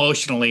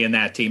emotionally in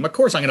that team? Of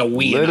course, I'm going to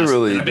we.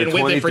 Literally, the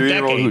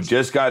 23-year-old who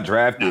just got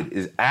drafted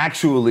is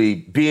actually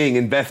being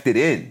invested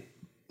in.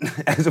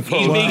 As opposed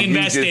he's being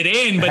invested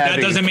in, but that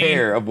doesn't mean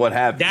of what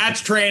happens.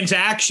 That's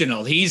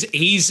transactional.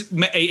 He's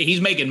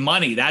making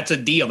money. That's a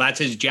deal. That's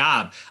his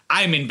job.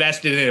 I'm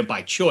invested in it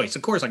by choice.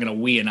 Of course, I'm going to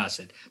we and us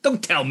it.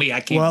 Don't tell me I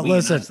can't. Well,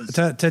 listen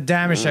to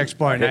Damashek's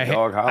point.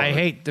 I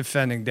hate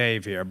defending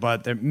Dave here,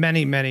 but there are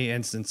many, many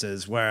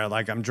instances where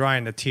like I'm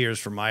drying the tears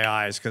from my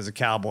eyes because the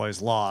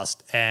Cowboys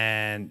lost,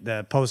 and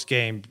the post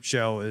game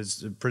show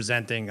is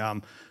presenting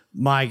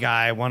my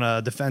guy,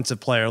 a defensive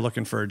player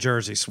looking for a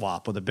jersey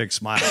swap with a big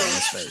smile on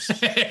his face.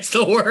 It's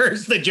the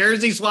worst. The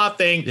jersey swap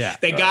thing. Yeah,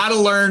 they got to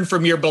learn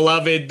from your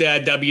beloved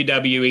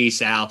WWE,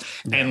 Sal,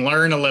 and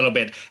learn a little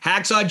bit.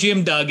 Hacksaw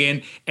Jim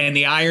Duggan and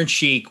the Iron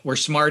Sheik were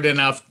smart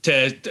enough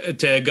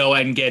to go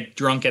ahead and get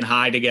drunk and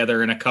high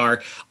together in a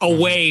car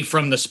away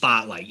from the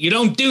spotlight. You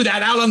don't do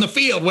that out on the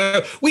field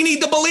where we need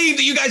to believe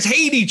that you guys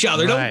hate each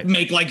other. Right. Don't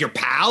make like your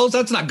pals.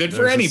 That's not good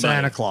for anybody.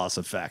 Santa Claus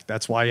effect.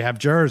 That's why you have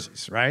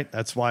jerseys, right?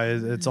 That's why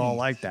it's all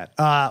like that.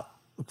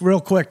 Real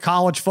quick,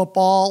 college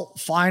football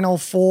Final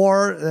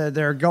Four.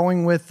 They're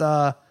going with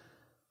the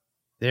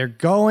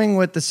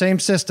same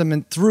system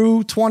and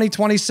through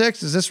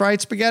 2026. Is this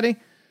right, Spaghetti?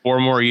 4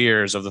 more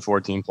years of the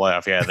 14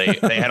 playoff. Yeah,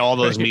 they had all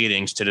those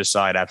meetings to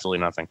decide absolutely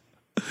nothing.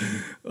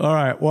 All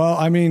right. Well,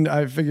 I mean,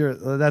 I figure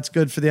that's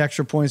good for the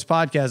Extra Points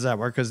Podcast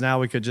Network because now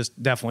we could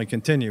just definitely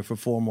continue for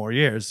 4 more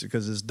years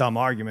because this dumb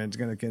argument is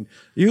going to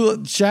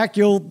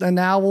and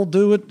now we'll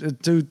do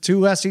it to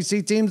 2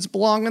 SEC teams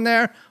belong in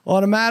there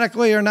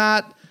automatically or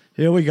not.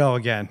 Here we go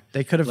again.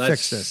 They could have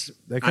fixed this.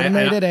 They could have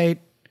made it 8.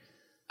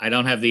 I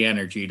don't have the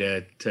energy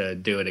to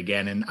do it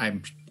again, and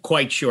I'm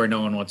quite sure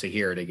no one wants to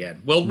hear it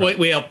again. Well,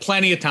 we have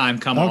plenty of time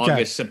come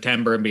August,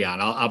 September, and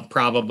beyond. I'll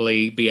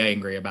probably be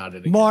angry about it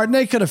again. Martin,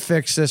 they could have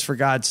fixed this, for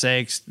God's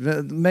sakes.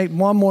 Make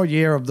one more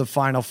year of the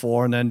Final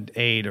Four and then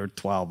 8 or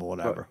 12 or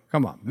whatever.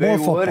 Come on, more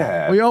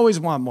football. We always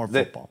want more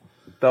football.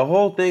 The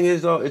whole thing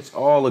is, it's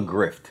all a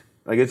grift.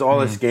 Like, it's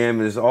all a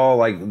scam. It's all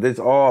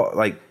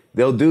like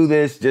they'll do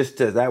this just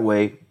to, that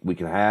way we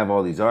can have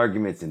all these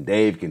arguments and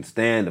Dave can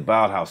stand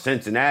about how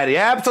Cincinnati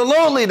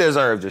absolutely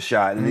deserves a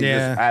shot, and he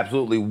just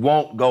absolutely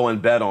won't go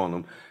and bet on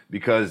them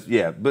because,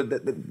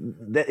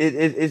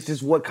 it's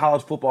just what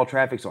college football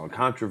traffic's on,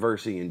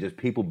 controversy and just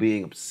people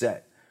being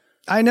upset.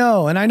 I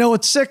know, and I know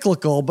it's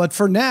cyclical, but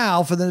for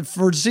now, for the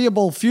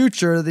foreseeable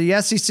future,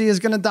 the SEC is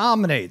going to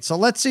dominate. So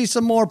let's see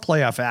some more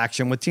playoff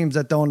action with teams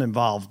that don't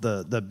involve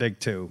the Big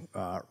Two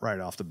right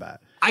off the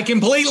bat. I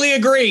completely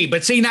agree.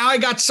 But see, now I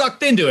got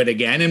sucked into it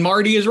again. And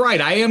Marty is right.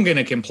 I am going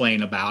to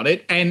complain about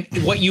it. And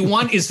what you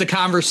want is the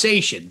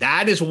conversation.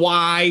 That is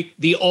why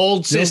the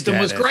old system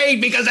was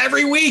great, because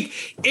every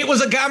week it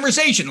was a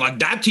conversation. Like,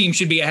 that team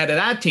should be ahead of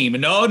that team.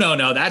 And no,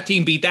 that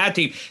team beat that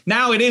team.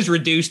 Now it is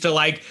reduced to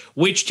like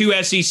which two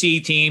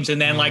SEC teams.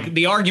 And then like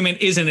the argument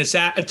isn't as,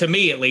 to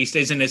me at least,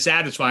 isn't as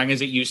satisfying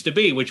as it used to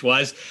be, which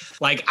was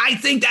like, I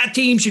think that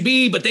team should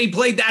be, but they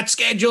played that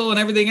schedule and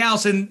everything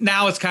else. And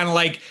now it's kind of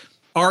like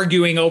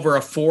arguing over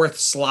a fourth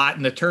slot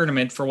in the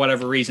tournament for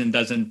whatever reason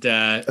doesn't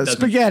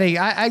Spaghetti.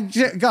 I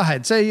go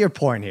ahead, say your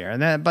point here,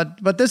 and then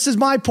but this is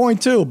my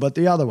point too. But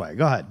the other way,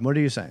 go ahead. What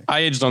are you saying?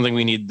 I just don't think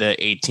we need the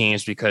 8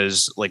 teams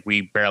because like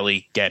we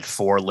barely get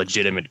 4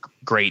 legitimate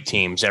great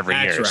teams every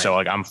year. Right. So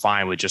like I'm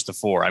fine with just the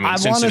 4. I mean,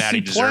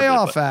 Cincinnati deserves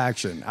playoff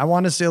action. I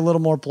want to see a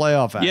little more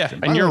playoff action.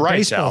 Yeah, and you're right,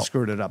 baseball Sal.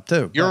 Screwed it up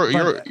too.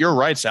 You're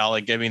right, Sal.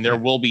 Like I mean, there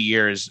will be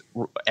years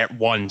at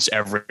once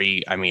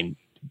every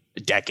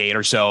decade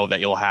or so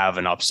that you'll have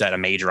a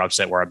major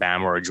upset where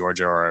Alabama or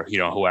Georgia or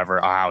whoever,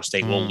 Ohio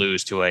State will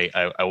lose to a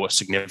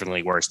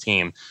significantly worse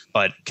team,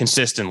 but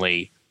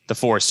consistently the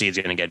 4 seeds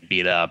are going to get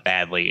beat up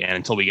badly, and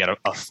until we get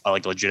a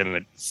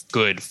legitimate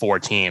good 4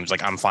 teams,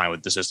 like I'm fine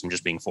with the system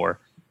just being 4.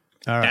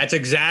 All right. That's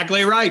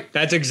exactly right.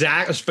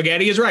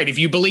 Spaghetti is right. If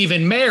you believe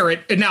in merit,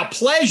 and now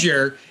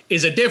pleasure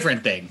is a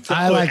different thing.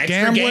 I like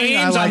gambling.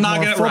 Games, I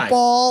like more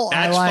football.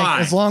 That's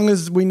fine. As long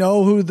as we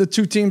know who the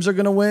 2 teams are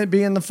going to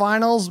be in the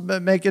finals,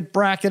 but make it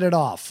bracketed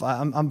off.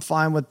 I'm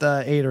fine with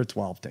the 8 or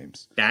 12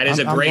 teams. That is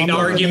a great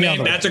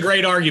argument. That's a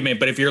great argument.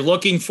 But if you're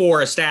looking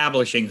for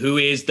establishing who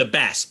is the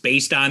best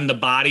based on the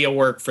body of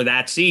work for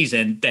that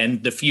season,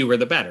 then the fewer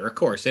the better. Of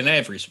course, in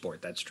every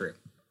sport, that's true.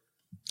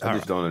 I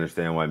just don't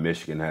understand why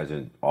Michigan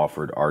hasn't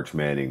offered Arch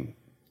Manning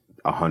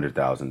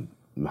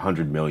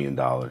 $100 million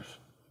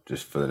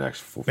just for the next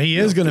 4 He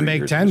is going to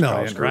make $10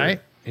 million,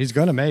 right? He's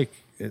going to make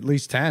at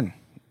least 10.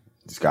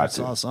 It's got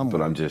to.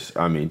 But just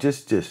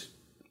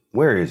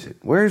where is it?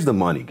 Where's the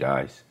money,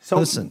 guys?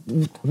 Listen,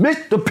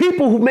 the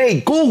people who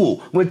made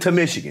Google went to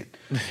Michigan.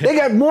 They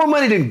got more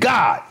money than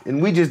God,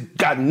 and we just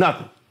got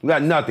nothing. We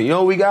got nothing. You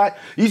know what we got?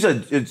 You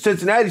said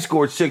Cincinnati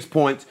scored 6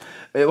 points.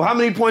 How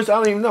many points? I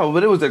don't even know,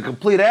 but it was a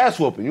complete ass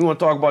whooping. You want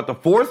to talk about the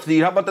 4th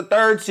seed? How about the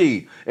 3rd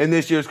seed in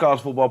this year's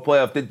college football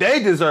playoff? Did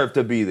they deserve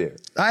to be there?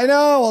 I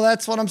know. Well,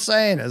 that's what I'm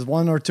saying. Is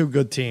 1 or 2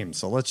 good teams.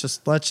 So let's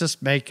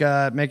just make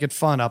it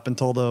fun up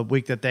until the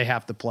week that they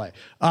have to play.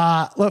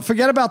 Look,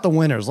 forget about the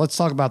winners. Let's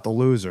talk about the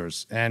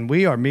losers. And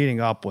we are meeting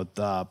up with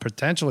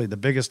potentially the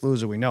biggest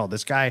loser we know.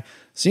 This guy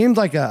seems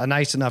like a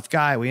nice enough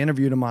guy. We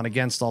interviewed him on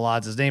Against All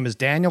Odds. His name is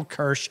Daniel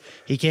Kirsch.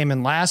 He came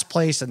in last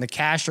place in the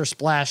Cash or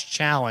Splash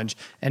Challenge,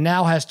 and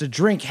now has to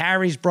drink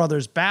Harry's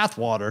brother's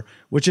bathwater,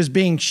 which is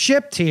being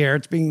shipped here.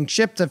 It's being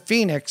shipped to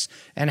Phoenix,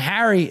 and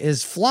Harry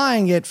is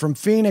flying it from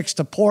Phoenix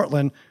to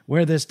Portland,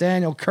 where this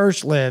Daniel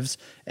Kirsch lives.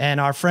 And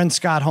our friend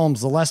Scott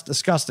Holmes, the less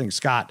disgusting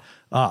Scott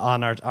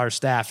on our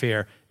staff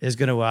here, is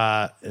going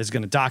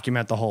to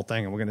document the whole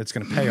thing, and it's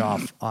going to pay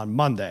off on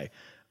Monday.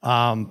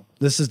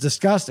 This is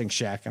disgusting,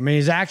 Shaq. I mean,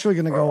 he's actually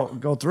going to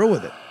go through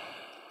with it.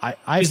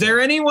 Is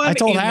there anyone? I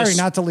told Harry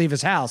not to leave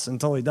his house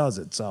until he does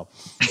it. So,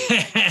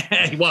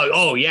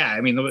 well, yeah. I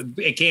mean,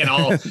 it can't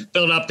all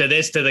build up to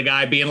the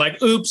guy being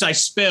like, "Oops, I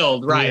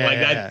spilled." Right,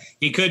 that.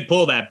 He could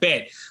pull that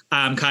bit.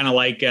 Kind of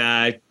like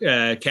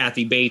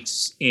Kathy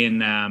Bates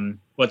in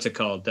what's it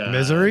called?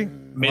 Misery.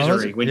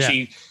 When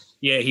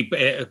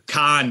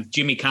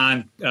Jimmy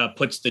Kahn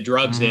puts the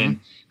drugs in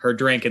her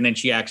drink, and then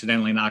she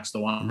accidentally knocks the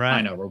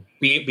wine over.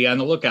 Be on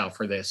the lookout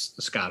for this,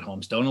 Scott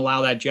Holmes. Don't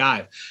allow that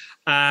jive.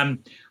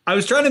 I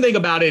was trying to think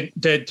about it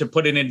to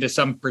put it into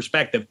some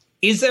perspective.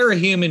 Is there a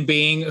human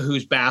being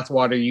whose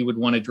bathwater you would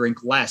want to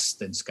drink less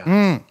than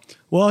Scott?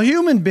 Well,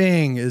 human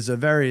being is a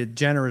very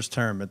generous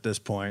term at this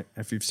point.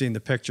 If you've seen the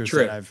pictures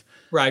that I've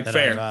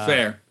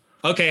fair.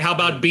 Okay, how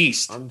about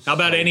Beast? How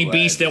about so any glad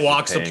beast that this is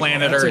walks the paying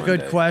planet off. That's a Earth?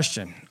 good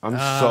question. I'm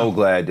so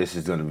glad this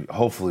is gonna be.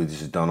 Hopefully,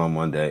 this is done on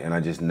Monday, and I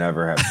just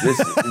never have this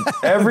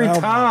every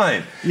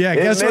time. Yeah,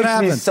 it guess what makes me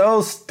happens?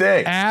 so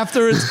stick.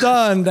 After it's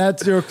done,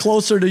 that's you're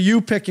closer to you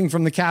picking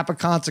from the Kappa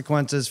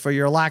consequences for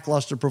your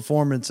lackluster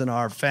performance in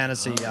our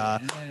fantasy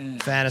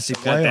playoff.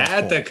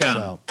 that to pool. come.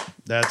 So,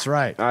 that's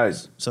right.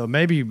 Nice. So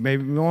maybe we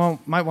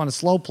might want to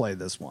slow play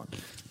this one.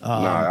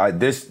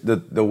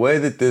 The way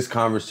that this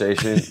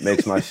conversation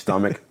makes my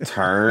stomach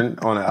turn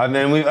on it. I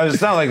mean,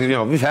 it's not like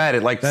we've had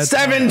it like That's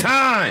 7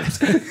 times.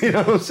 You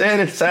know what I'm saying?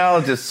 And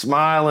Sal's just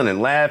smiling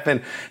and laughing,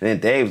 and then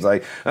Dave's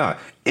like,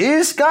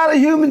 "Is Scott a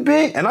human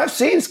being?" And I've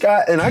seen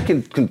Scott, and I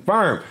can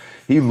confirm.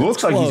 He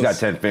looks like he's got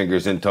 10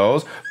 fingers and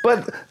toes,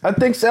 but I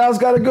think Sal's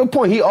got a good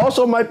point. He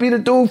also might be the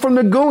dude from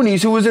the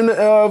Goonies who was in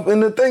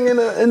the thing in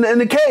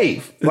the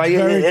cave. It's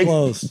very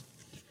close.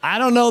 I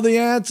don't know the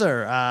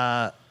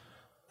answer.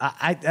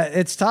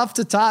 It's tough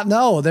to top.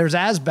 No, there's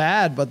as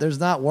bad, but there's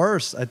not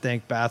worse. I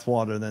think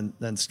bathwater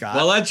than Scott.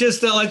 Well, let's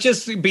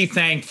just be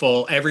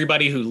thankful.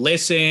 Everybody who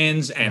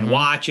listens and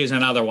watches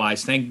and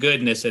otherwise, thank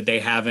goodness that they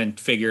haven't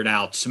figured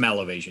out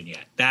smell-o-vision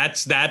yet.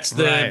 That's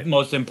the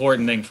most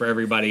important thing for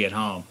everybody at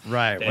home.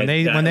 Right. When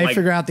they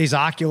figure out these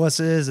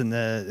Oculuses and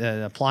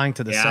the applying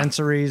to the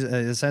sensories,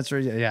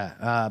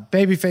 yeah.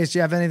 Babyface, do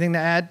you have anything to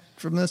add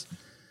from this?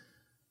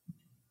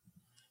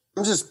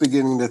 I'm just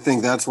beginning to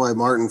think that's why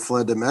Martin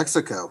fled to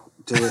Mexico,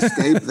 to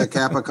escape the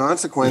Kappa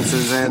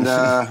consequences. And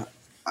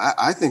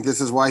I think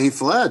this is why he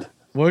fled.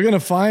 We're going to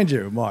find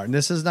you, Martin.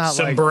 This is not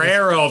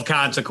sombrero of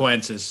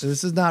consequences.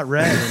 This is not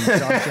Red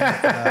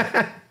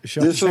and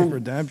Shawshank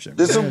Redemption.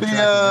 This will be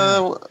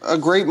a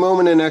great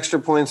moment in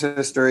Extra Points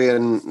history.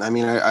 And I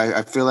mean,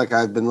 I feel like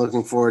I've been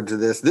looking forward to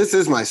this. This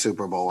is my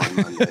Super Bowl on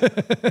Monday.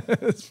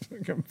 This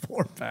fucking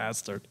poor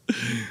bastard.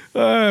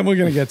 We're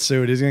going to get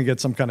sued. He's going to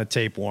get some kind of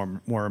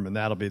tapeworm, and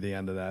that'll be the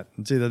end of that.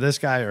 It's either this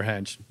guy or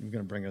Hench. He's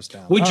going to bring us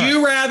down. Would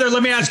you rather,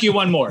 let me ask you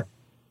one more.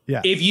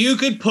 Yeah. If you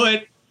could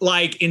put,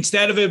 like,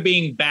 instead of it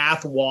being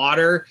bath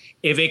water,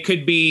 if it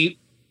could be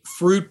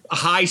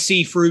high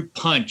C fruit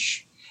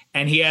punch,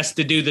 and he has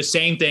to do the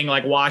same thing,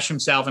 like wash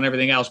himself and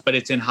everything else, but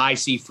it's in high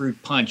C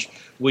fruit punch,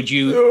 would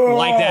you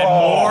like that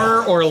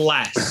more or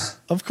less?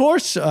 Of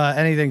course,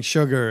 anything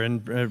sugar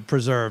and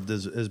preserved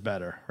is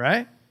better,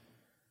 right?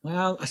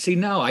 Well, see,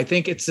 no, I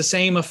think it's the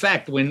same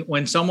effect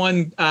when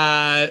someone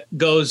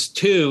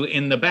goes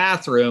in the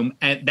bathroom,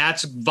 and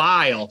that's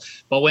vile.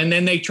 But when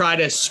then they try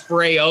to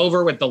spray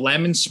over with the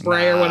lemon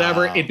spray or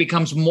whatever, it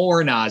becomes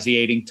more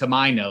nauseating to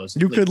my nose.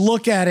 You could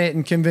look at it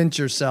and convince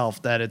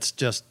yourself that it's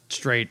just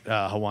straight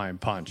Hawaiian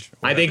punch.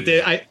 I think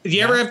that do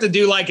you ever have to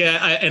do like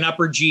an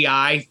upper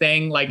GI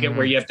thing, like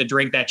where you have to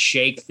drink that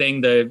shake thing,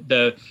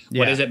 the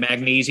what is it,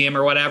 magnesium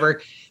or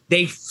whatever?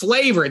 They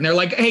flavor it, and they're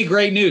like, "Hey,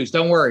 great news!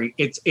 Don't worry,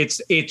 it's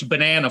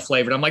banana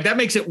flavored." I'm like, that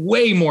makes it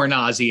way more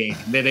nauseating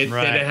that it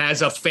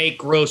has a fake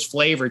gross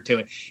flavor to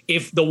it.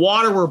 If the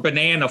water were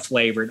banana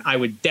flavored, I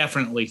would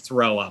definitely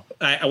throw up.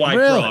 I'd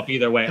throw up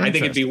either way. I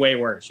think it'd be way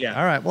worse. Yeah.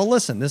 All right. Well,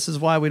 listen, this is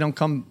why we don't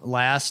come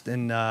last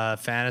in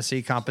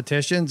fantasy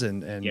competitions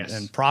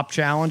and prop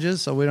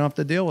challenges, so we don't have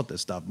to deal with this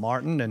stuff.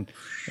 Martin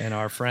and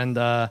our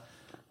friend.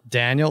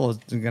 Daniel is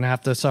going to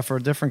have to suffer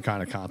a different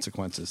kind of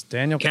consequences.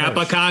 Daniel,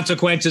 Kappa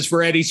consequences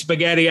for Eddie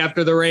Spaghetti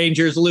after the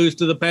Rangers lose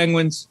to the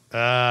Penguins.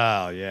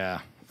 Oh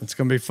yeah, it's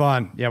going to be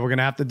fun. Yeah, we're going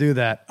to have to do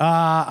that.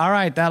 All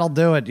right, that'll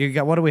do it. You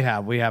got what do we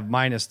have? We have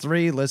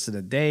 -3 listed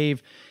to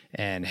Dave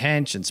and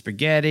Hench and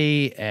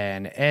Spaghetti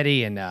and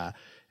Eddie and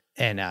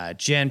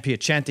Jen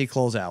Piacenti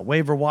close out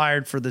waiver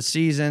wired for the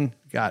season.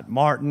 Got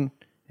Martin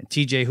and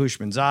TJ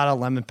Hushmanzada,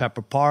 Lemon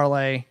Pepper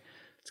Parlay.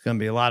 It's going to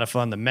be a lot of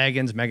fun. The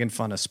Megan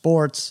Fun of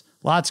Sports.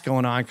 Lots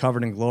going on,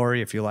 covered in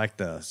glory. If you like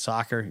the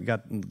soccer, you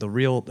got the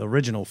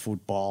original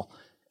football.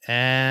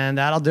 And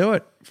that'll do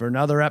it for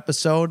another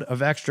episode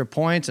of Extra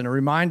Points. And a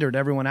reminder to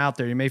everyone out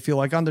there, you may feel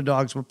like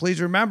underdogs, but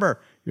please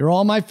remember, you're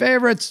all my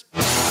favorites.